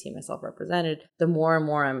wish I could see myself represented. The more and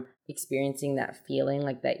more I'm experiencing that feeling,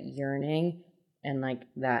 like that yearning and like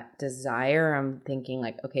that desire, I'm thinking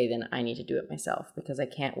like, okay, then I need to do it myself, because I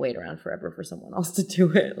can't wait around forever for someone else to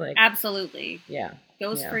do it. Like, absolutely. Yeah.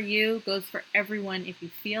 Goes for you, goes for everyone. If you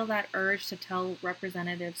feel that urge to tell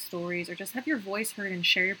representative stories or just have your voice heard and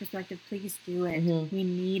share your perspective, please do it. Mm-hmm. We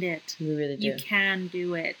need it. We really do. You can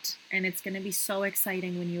do it. And it's going to be so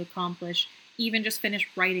exciting when you accomplish, even just finish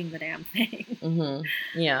writing the damn thing.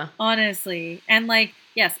 Mm-hmm. Yeah. Honestly. And like,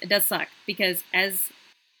 yes, it does suck, because as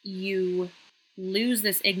you lose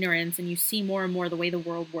this ignorance and you see more and more the way the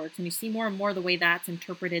world works, and you see more and more the way that's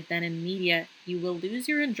interpreted then in media, you will lose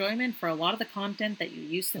your enjoyment for a lot of the content that you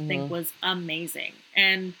used to think was amazing.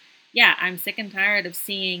 And yeah, I'm sick and tired of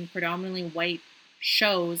seeing predominantly white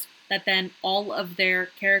shows that then all of their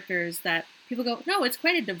characters that people go, no, it's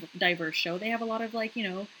quite a diverse show. They have a lot of like,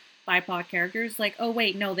 BIPOC characters, like, oh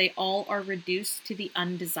wait, no, they all are reduced to the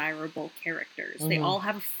undesirable characters. Mm-hmm. They all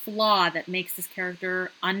have a flaw that makes this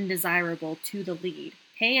character undesirable to the lead.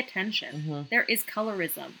 Pay attention. Mm-hmm. There is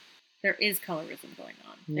colorism. there is colorism going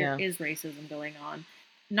on. Yeah. There is racism going on.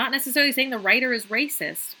 Not necessarily saying the writer is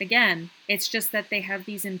racist. Again, it's just that they have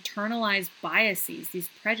these internalized biases, these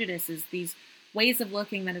prejudices, these ways of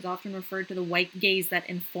looking that is often referred to the white gaze that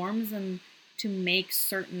informs them to make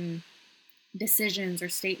certain decisions or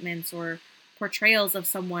statements or portrayals of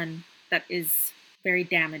someone that is very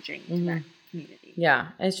damaging to that community. Yeah,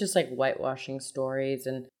 it's just like whitewashing stories.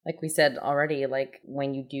 And like we said already, like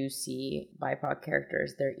when you do see BIPOC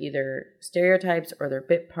characters, they're either stereotypes or they're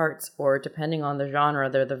bit parts, or depending on the genre,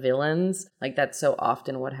 they're the villains. Like that's so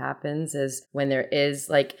often what happens is when there is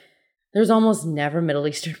like, there's almost never Middle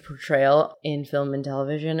Eastern portrayal in film and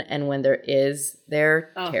television. And when there is,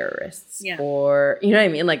 they're terrorists. Yeah. Or, you know what I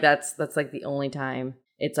mean? Like that's like the only time.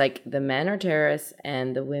 It's like the men are terrorists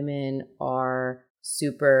and the women are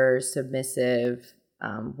super submissive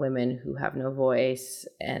women who have no voice,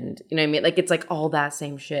 and you know what I mean, like it's like all that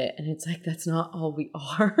same shit, and it's like that's not all we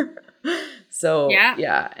are. So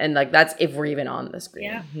yeah, and like that's if we're even on the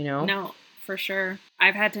screen, you know. No, for sure.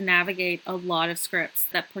 I've had to navigate a lot of scripts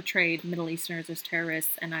that portrayed Middle Easterners as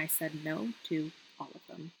terrorists, and I said no to all of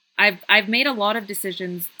them. I've made a lot of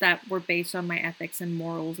decisions that were based on my ethics and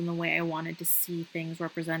morals and the way I wanted to see things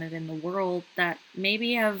represented in the world that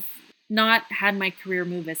maybe have not had my career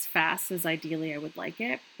move as fast as ideally I would like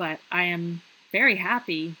it, but I am very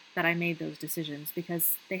happy that I made those decisions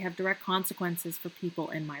because they have direct consequences for people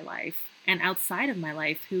in my life and outside of my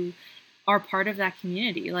life who are part of that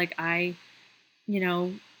community. Like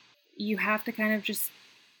you have to kind of just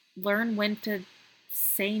learn when to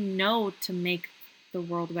say no to make the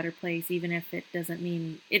world a better place, even if it doesn't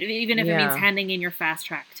mean it, even if it means handing in your fast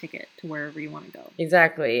track ticket to wherever you want to go.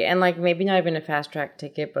 Exactly. And like maybe not even a fast track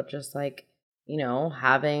ticket, but just like, you know,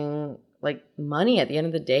 having like money. At the end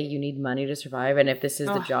of the day, you need money to survive. And if this is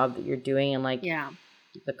the job that you're doing and like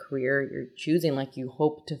the career you're choosing, like you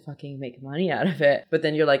hope to fucking make money out of it. But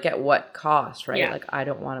then you're like, at what cost, right? Like I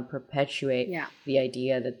don't want to perpetuate the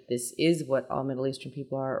idea that this is what all Middle Eastern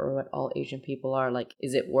people are or what all Asian people are. Like,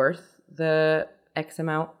 is it worth the X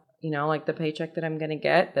amount, you know, like the paycheck that I'm going to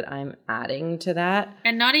get, that I'm adding to that?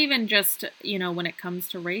 And not even just, you know, when it comes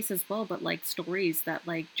to race as well, but like stories that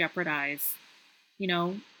like jeopardize, you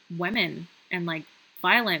know, women and like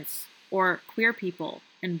violence or queer people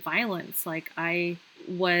and violence. Like I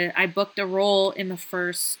booked a role in the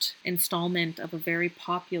first installment of a very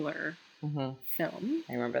popular film.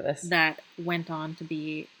 I remember this. That went on to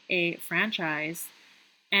be a franchise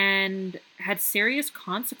and had serious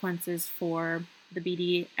consequences for the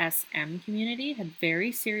BDSM community, had very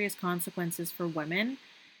serious consequences for women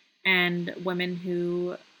and women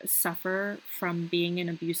who suffer from being in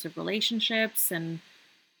abusive relationships and,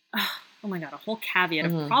 oh my God, a whole caveat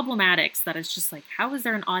of problematics that is just like, how is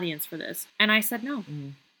there an audience for this? And I said no.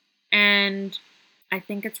 And I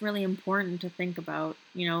think it's really important to think about,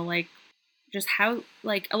 you know, like just how,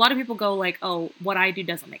 like a lot of people go like, oh, what I do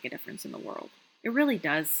doesn't make a difference in the world. It really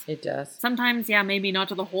does. It does. Sometimes, yeah, maybe not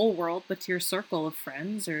to the whole world, but to your circle of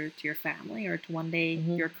friends or to your family or to one day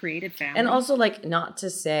your created family. And also, like, not to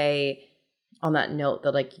say on that note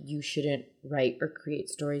that, like, you shouldn't write or create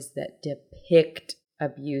stories that depict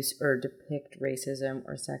abuse or depict racism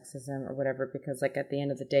or sexism or whatever, because, like, at the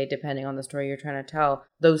end of the day, depending on the story you're trying to tell,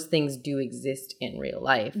 those things do exist in real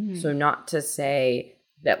life. So not to say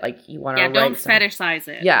that like you want to write don't fetishize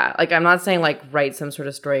it. Yeah, like I'm not saying like write some sort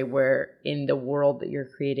of story where in the world that you're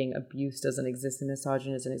creating abuse doesn't exist and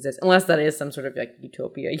misogyny doesn't exist, unless that is some sort of like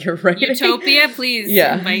utopia you're writing. Utopia, please.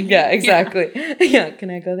 Yeah, exactly. Yeah,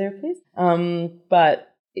 can I go there, please?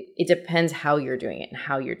 But it depends how you're doing it and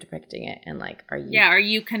how you're depicting it, and like are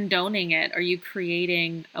you condoning it? Are you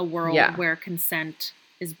creating a world where consent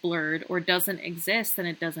is blurred or doesn't exist, and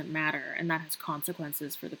it doesn't matter, and that has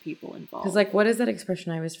consequences for the people involved? Because like, what is that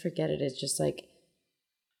expression? I always forget it. It's just like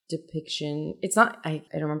depiction. It's not, I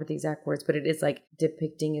don't remember the exact words, but it is like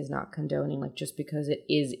depicting is not condoning. Like just because it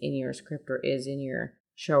is in your script or is in your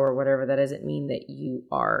show or whatever, that doesn't mean that you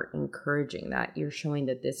are encouraging that. You're showing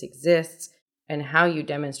that this exists, and how you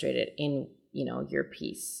demonstrate it in, you know, your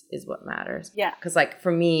piece is what matters. Yeah. Because like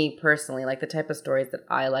for me personally, like the type of stories that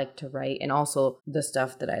I like to write and also the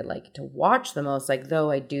stuff that I like to watch the most, like though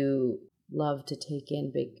I do love to take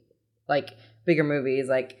in bigger movies,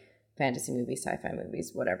 like fantasy movies, sci-fi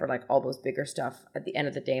movies, whatever, like all those bigger stuff. At the end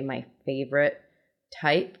of the day, my favorite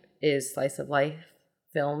type is slice of life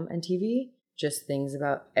film and TV. Just things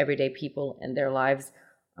about everyday people and their lives.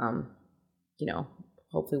 You know,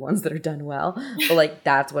 hopefully ones that are done well. But like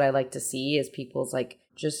that's what I like to see is people's like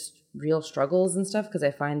just real struggles and stuff, because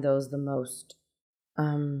I find those the most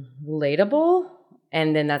relatable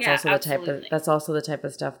And then Yeah, absolutely. that's also the type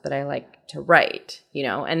of stuff that I like to write, you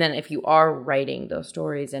know. And then if you are writing those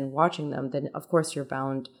stories and watching them, then of course you're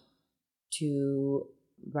bound to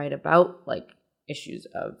write about like issues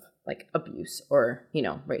of like abuse or, you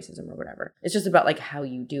know, racism or whatever. It's just about like how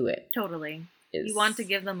you do it. Totally. Is, You want to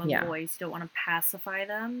give them a yeah. voice, don't want to pacify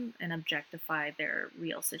them and objectify their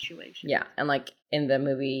real situation. Yeah. And like in the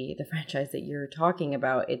movie, the franchise that you're talking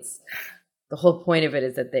about, it's the whole point of it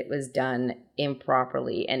is that it was done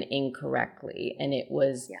improperly and incorrectly, and it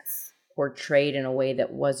was Yes. portrayed in a way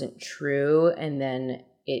that wasn't true, and then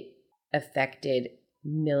it affected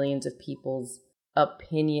millions of people's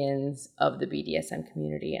opinions of the BDSM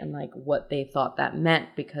community and like what they thought that meant,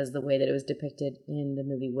 because the way that it was depicted in the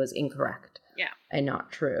movie was incorrect. Yeah. And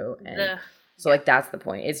not true. And like that's the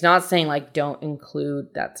point. It's not saying like don't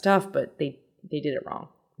include that stuff, but they did it wrong.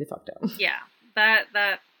 They fucked up. Yeah.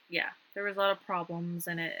 Yeah. There was a lot of problems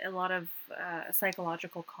and a lot of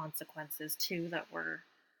psychological consequences too that were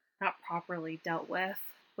not properly dealt with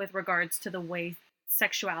regards to the way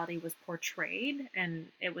sexuality was portrayed, and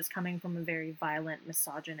it was coming from a very violent,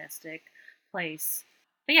 misogynistic place.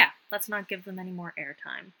 But yeah, let's not give them any more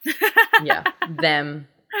airtime. Yeah, them.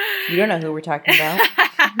 You don't know who we're talking about.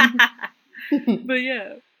 But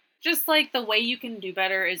yeah, just like the way you can do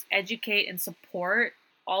better is educate and support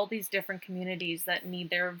all these different communities that need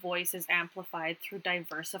their voices amplified through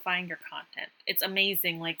diversifying your content. It's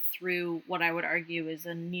amazing, like through what I would argue is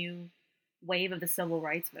a new wave of the civil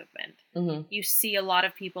rights movement. Mm-hmm. You see a lot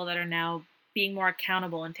of people that are now being more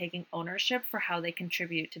accountable and taking ownership for how they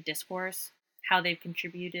contribute to discourse, how they've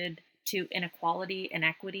contributed to inequality,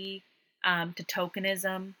 inequity, to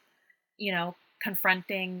tokenism, you know,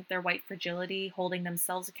 confronting their white fragility, holding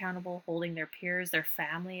themselves accountable, holding their peers, their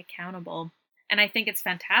family accountable. And I think it's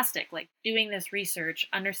fantastic, like doing this research,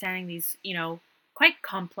 understanding these, you know, quite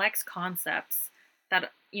complex concepts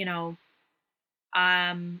that, you know,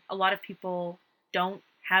 a lot of people don't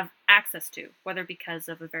have access to, whether because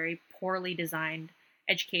of a very poorly designed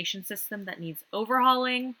education system that needs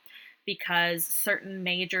overhauling, because certain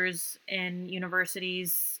majors in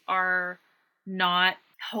universities are not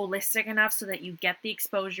holistic enough so that you get the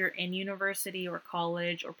exposure in university or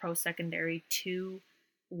college or post-secondary to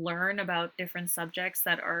learn about different subjects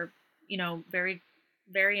that are, you know, very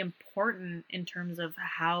very important in terms of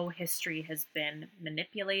how history has been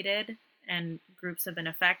manipulated and groups have been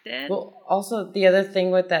affected. Well, also the other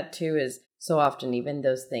thing with that too is so often even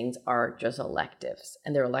those things are just electives,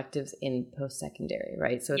 and they're electives in post-secondary,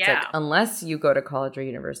 right? So it's like unless you go to college or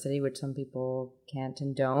university, which some people can't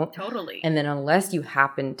and don't. Totally. And then unless you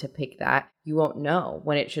happen to pick that, you won't know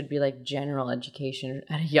when it should be like general education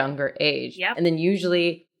at a younger age. Yep. And then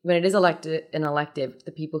usually when it is an elective,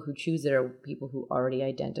 the people who choose it are people who already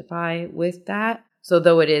identify with that. So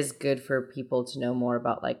though it is good for people to know more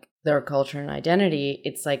about like their culture and identity,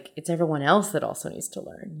 it's like it's everyone else that also needs to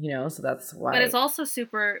learn, you know? So that's why. But it's also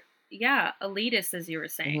super, elitist, as you were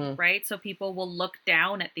saying, Mm-hmm. right? So people will look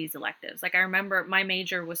down at these electives. Like I remember my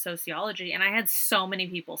major was sociology, and I had so many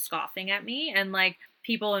people scoffing at me, and like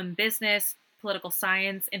people in business, political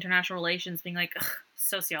science, international relations being like,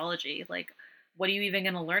 sociology, like, what are you even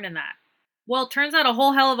going to learn in that? Well, it turns out a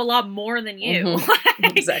whole hell of a lot more than you.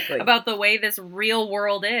 Mm-hmm. Exactly. About the way this real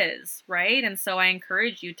world is, right? And so I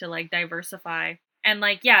encourage you to like diversify and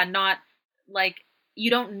like, not like you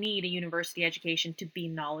don't need a university education to be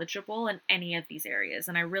knowledgeable in any of these areas.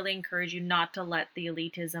 And I really encourage you not to let the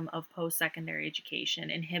elitism of post-secondary education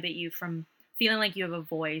inhibit you from feeling like you have a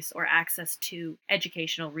voice or access to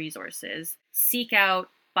educational resources. Seek out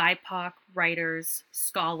BIPOC writers,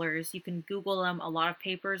 scholars. You can Google them. A lot of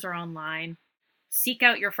papers are online. Seek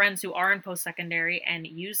out your friends who are in post-secondary and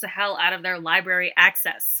use the hell out of their library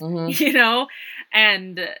access, Mm-hmm. you know,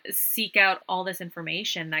 and seek out all this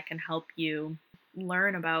information that can help you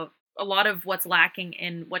learn about a lot of what's lacking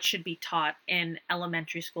in what should be taught in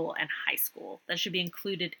elementary school and high school that should be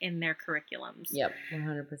included in their curriculums. Yep,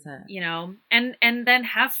 100%. You know, and then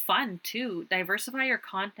have fun too. Diversify your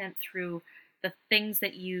content through the things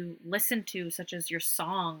that you listen to, such as your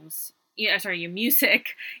songs, your music,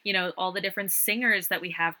 you know, all the different singers that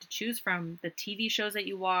we have to choose from, the TV shows that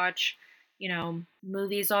you watch, you know,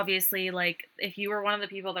 movies, obviously. Like, if you were one of the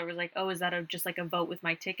people that was like, oh, is that just like a vote with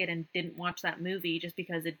my ticket, and didn't watch that movie just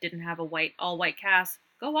because it didn't have a all white cast,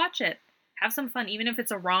 go watch it. Have some fun, even if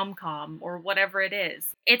it's a rom-com or whatever it is.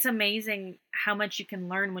 It's amazing how much you can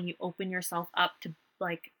learn when you open yourself up to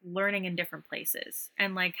like learning in different places,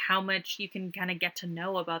 and like how much you can kind of get to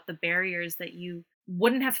know about the barriers that you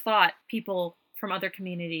wouldn't have thought people from other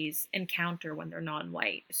communities encounter when they're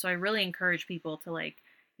non-white. So I really encourage people to like,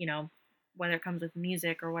 you know, whether it comes with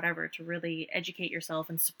music or whatever, to really educate yourself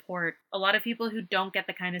and support a lot of people who don't get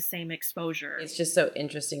the kind of same exposure. It's just so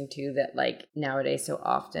interesting too that like nowadays so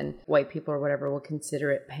often white people or whatever will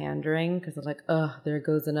consider it pandering because they're like, oh, there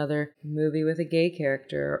goes another movie with a gay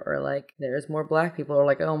character, or like there's more black people, or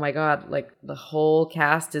like, oh my god, like the whole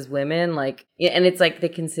cast is women, like, yeah, and it's like they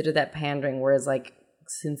consider that pandering, whereas like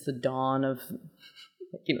since the dawn of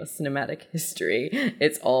cinematic history,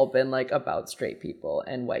 it's all been like about straight people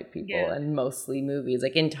and white people, and mostly movies,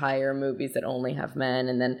 like entire movies that only have men,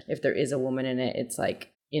 and then if there is a woman in it, it's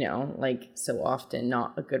like, like so often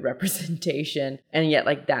not a good representation, and yet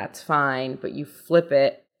like that's fine, but you flip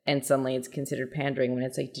it and suddenly it's considered pandering, when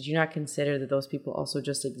it's like, did you not consider that those people also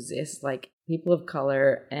just exist? Like people of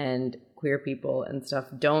color and queer people and stuff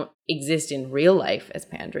don't exist in real life as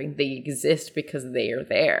pandering. They exist because they are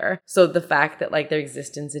there. So the fact that like their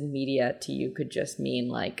existence in media to you could just mean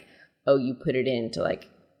like, oh, you put it in to like,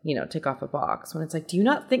 tick off a box, when it's like, do you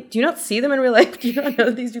not see them in real life? Do you not know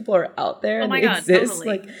that these people are out there and they exist? Totally.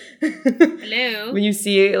 Like Hello. when you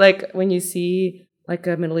see like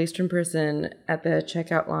a Middle Eastern person at the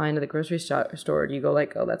checkout line of the grocery store, do you go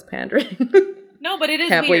like, oh, that's pandering? No, but it is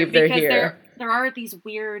Can't weird believe they're because here. there are these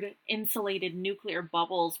weird insulated nuclear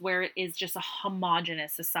bubbles where it is just a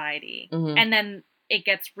homogenous society. Mm-hmm. And then it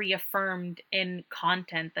gets reaffirmed in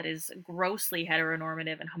content that is grossly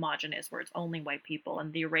heteronormative and homogenous, where it's only white people,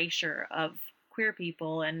 and the erasure of queer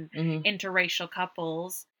people and interracial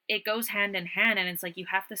couples. It goes hand in hand, and it's like you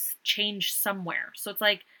have to change somewhere. So it's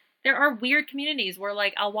like there are weird communities where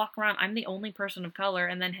like I'll walk around, I'm the only person of color,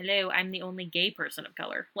 and then hello, I'm the only gay person of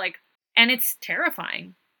color. Like, and it's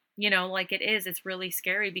terrifying, like it's really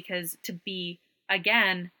scary, because to be,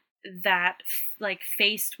 again, that like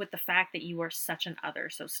faced with the fact that you are such an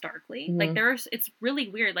other so starkly, like it's really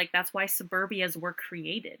weird. Like that's why suburbias were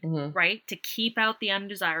created, right? To keep out the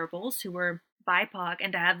undesirables who were BIPOC,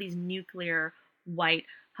 and to have these nuclear, white,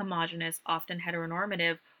 homogenous, often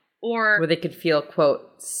heteronormative, or where they could feel,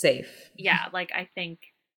 quote, safe. Yeah, like I think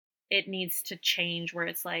it needs to change, where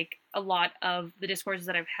it's like a lot of the discourses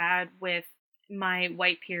that I've had with my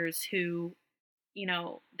white peers who,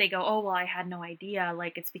 they go, oh, well, I had no idea.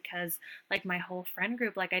 Like, it's because like my whole friend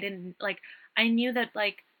group, like I knew that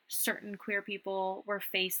like certain queer people were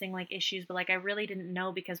facing like issues, but like I really didn't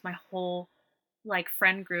know because my whole like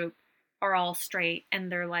friend group are all straight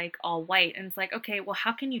and they're like all white. And it's like, okay, well,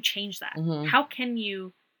 how can you change that? How can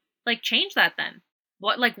you like change that then?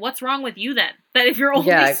 What's wrong with you then? That if you're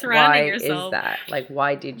only surrounding yourself. Why is that? Like,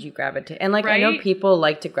 why did you gravitate? And like, right? I know people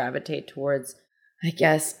like to gravitate towards, I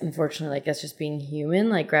guess, unfortunately, like that's just being human,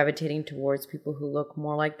 like gravitating towards people who look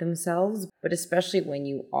more like themselves. But especially when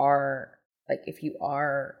you are, like, if you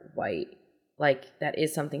are white, like that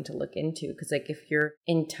is something to look into. Because like if your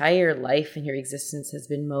entire life and your existence has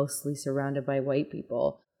been mostly surrounded by white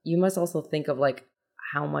people, you must also think of like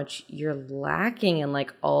how much you're lacking, and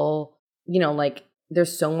like all, like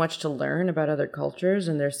there's so much to learn about other cultures,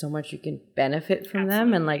 and there's so much you can benefit from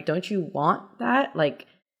them. And like, don't you want that? Like,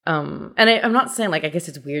 and I'm not saying like, I guess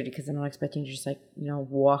it's weird because I'm not expecting you to just like,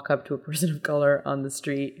 walk up to a person of color on the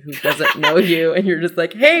street who doesn't know you and you're just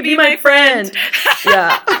like, hey, be my friend.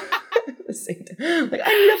 Yeah. Like, I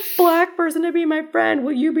need a black person to be my friend.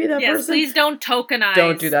 Will you be that person? Please don't tokenize.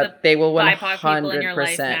 Don't do that. They will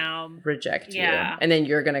 100% reject you. And then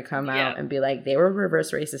you're going to come out and be like, they were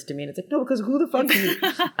reverse racist to me. And it's like, no, because who the fuck are you?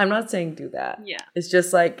 I'm not saying do that. Yeah. It's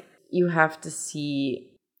just like, you have to see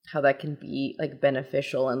how that can be like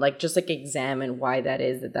beneficial, and like just like examine why that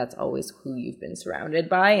is, that's always who you've been surrounded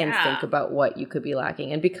by, and think about what you could be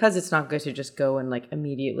lacking. And because it's not good to just go and like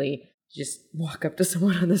immediately just walk up to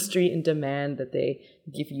someone on the street and demand that they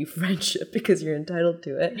give you friendship because you're entitled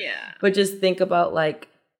to it. Yeah. But just think about like,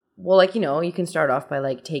 well, like, you can start off by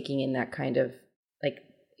like taking in that kind of like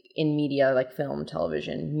in media, like film,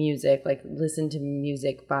 television, music, like listen to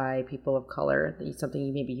music by people of color,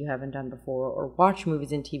 something maybe you haven't done before, or watch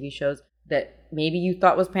movies and TV shows that maybe you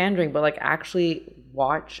thought was pandering, but like actually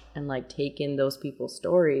watch and like take in those people's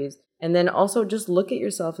stories. And then also just look at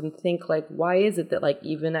yourself and think like, why is it that like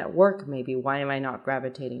even at work, maybe why am I not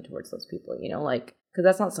gravitating towards those people, like, because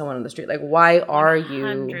that's not someone on the street. Like, why are 100%.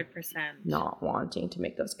 You not wanting to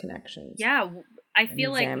make those connections? Yeah, I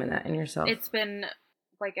feel like examine that in yourself. It's been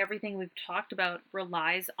like everything we've talked about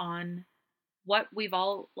relies on what we've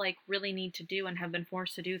all like really need to do and have been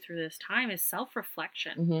forced to do through this time is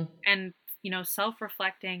self-reflection. And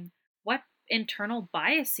self-reflecting, what internal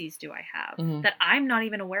biases do I have that I'm not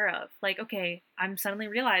even aware of? Like, okay, I'm suddenly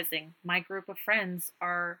realizing my group of friends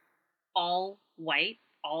are all white,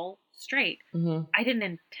 all straight. I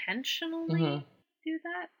didn't intentionally do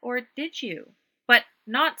that, or did you? But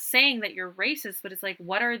not saying that you're racist, but it's like,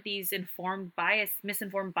 what are these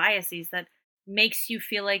misinformed biases that makes you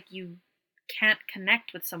feel like you can't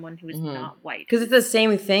connect with someone who is not white? Because it's the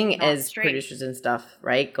same thing not as straight. producers and stuff,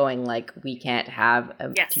 right? Going like, we can't have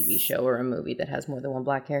a Yes. TV show or a movie that has more than one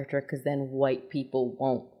black character because then white people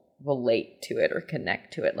won't relate to it or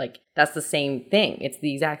connect to it. Like, that's the same thing. It's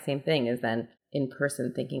the exact same thing as then in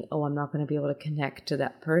person thinking, oh, I'm not going to be able to connect to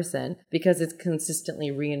that person, because it's consistently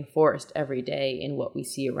reinforced every day in what we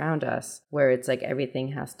see around us, where it's like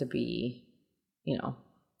everything has to be, you know,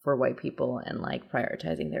 for white people and like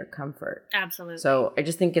prioritizing their comfort. Absolutely. So I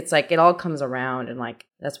just think it's like it all comes around, and like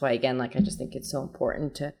that's why, again, like I just think it's so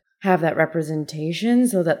important to have that representation,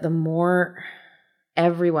 so that the more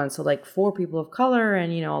everyone, so like for people of color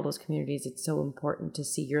and, you know, all those communities, it's so important to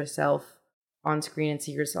see yourself on screen and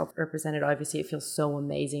see yourself represented. Obviously, it feels so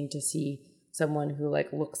amazing to see someone who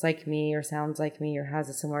like looks like me or sounds like me or has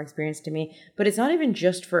a similar experience to me. But it's not even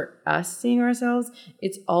just for us seeing ourselves.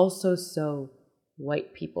 It's also so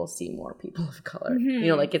white people see more people of color. You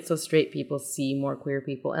know, like it's so straight people see more queer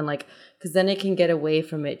people. And like, because then it can get away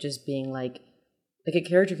from it just being like a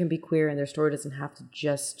character can be queer and their story doesn't have to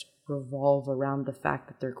just revolve around the fact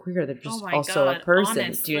that they're queer. They're just also a person.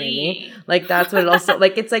 Honestly. Do you know what I mean? Like that's what it also,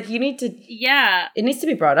 like it's like you need to, it needs to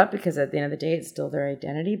be brought up, because at the end of the day it's still their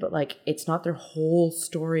identity, but like it's not their whole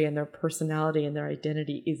story, and their personality and their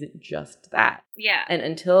identity isn't just that. Yeah. And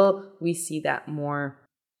until we see that more,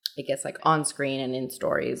 I guess, like on screen and in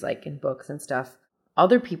stories, like in books and stuff,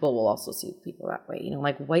 other people will also see people that way. You know,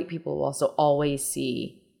 like white people will also always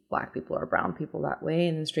see black people or brown people that way,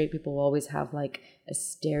 and then straight people will always have like a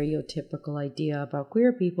stereotypical idea about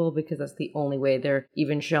queer people, because that's the only way they're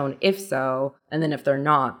even shown, if so. And then if they're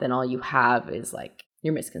not, then all you have is like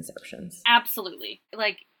your misconceptions. Absolutely.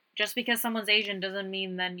 Like, just because someone's Asian doesn't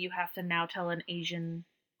mean then you have to now tell an Asian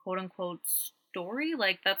quote unquote story.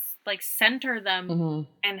 Like, that's like center them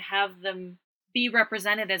and have them be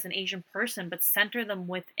represented as an Asian person, but center them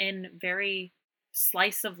within very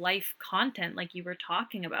slice of life content, like you were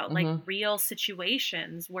talking about, like real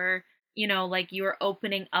situations where, you know, like you're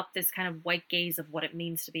opening up this kind of white gaze of what it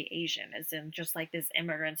means to be Asian, as in just like this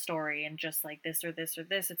immigrant story and just like this or this or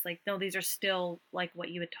this. It's like, no, these are still like what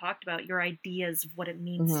you had talked about, your ideas of what it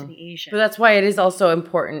means to be Asian. But that's why it is also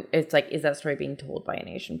important. It's like, is that story being told by an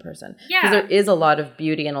Asian person? Yeah. Because there is a lot of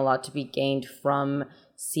beauty and a lot to be gained from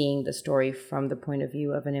seeing the story from the point of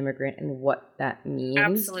view of an immigrant and what that means.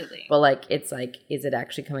 Absolutely. But like, it's like, is it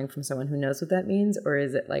actually coming from someone who knows what that means? Or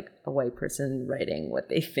is it like a white person writing what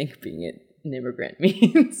they think being an immigrant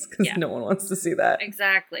means? Because no one wants to see that.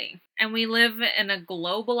 Exactly. And we live in a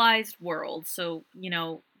globalized world. So, you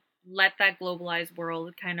know, let that globalized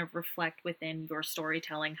world kind of reflect within your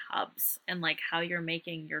storytelling hubs and like how you're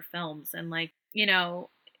making your films. And like, you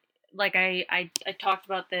know, like I talked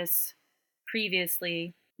about this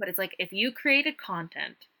previously, but it's like, if you created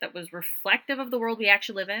content that was reflective of the world we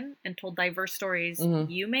actually live in and told diverse stories,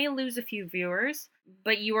 you may lose a few viewers,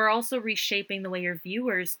 but you are also reshaping the way your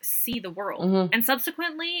viewers see the world and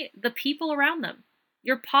subsequently the people around them.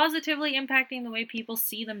 You're positively impacting the way people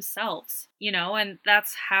see themselves, you know, and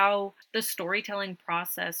that's how the storytelling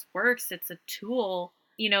process works. It's a tool.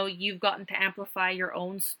 You know, you've gotten to amplify your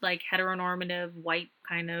own like heteronormative white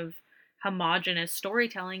kind of homogenous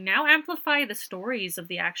storytelling. Now amplify the stories of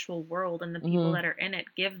the actual world and the people that are in it.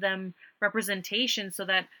 Give them representation so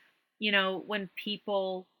that, you know, when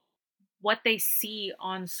people, what they see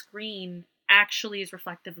on screen actually is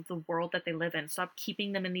reflective of the world that they live in. Stop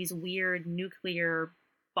keeping them in these weird nuclear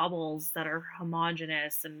bubbles that are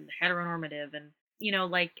homogenous and heteronormative and, you know,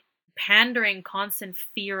 like pandering constant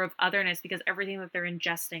fear of otherness because everything that they're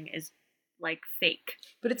ingesting is like fake.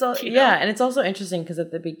 But it's all, yeah, and it's also interesting because at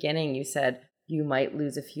the beginning you said you might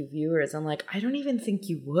lose a few viewers. I'm like, I don't even think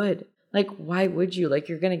you would. Like, why would you? Like,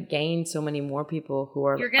 you're going to gain so many more people who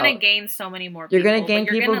are... You're going to gain so many more people. You're going to gain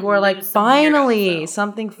people who are like, finally,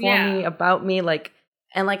 something for me, about me. Like,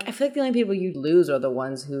 and like, I feel like the only people you lose are the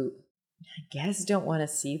ones who, I guess, don't want to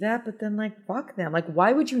see that, but then like, fuck them. Like,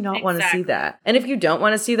 why would you not want to see that? And if you don't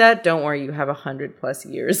want to see that, don't worry, you have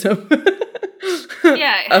 100+ years of...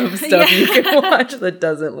 of stuff you can watch that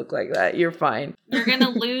doesn't look like that. You're fine. You're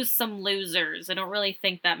gonna lose some losers. I don't really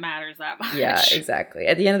think that matters that much. Yeah, exactly.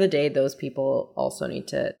 At the end of the day, those people also need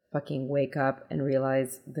to fucking wake up and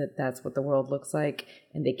realize that that's what the world looks like,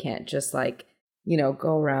 and they can't just like, you know,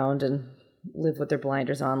 go around and live with their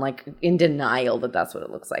blinders on, like in denial that that's what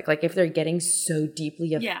it looks like. Like if they're getting so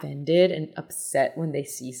deeply offended and upset when they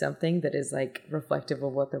see something that is like reflective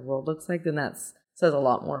of what the world looks like, then that's says a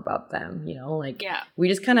lot more about them, you know? Like, Yeah. we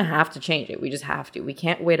just kind of have to change it. We just have to. We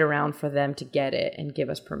can't wait around for them to get it and give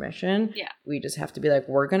us permission. Yeah. We just have to be like,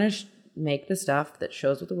 we're going to make the stuff that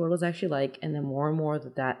shows what the world is actually like. And the more and more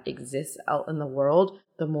that exists out in the world,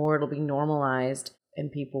 the more it'll be normalized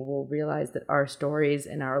and people will realize that our stories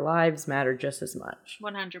and our lives matter just as much.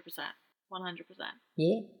 100%. 100%.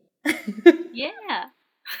 Yeah. Yeah.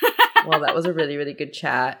 Well, that was a really, really good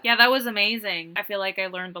chat. Yeah, that was amazing. I feel like I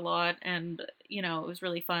learned a lot and, you know, it was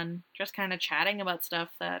really fun just kind of chatting about stuff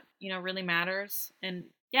that, you know, really matters. And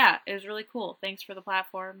yeah, it was really cool. Thanks for the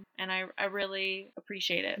platform. And I really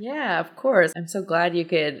appreciate it. Yeah, of course. I'm so glad you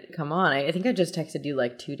could come on. I think I just texted you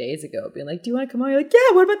like 2 days ago being like, do you want to come on? You're like,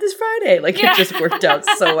 yeah, what about this Friday? Like, It just worked out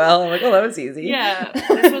so well. I'm like, oh, that was easy. Yeah,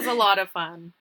 this was a lot of fun.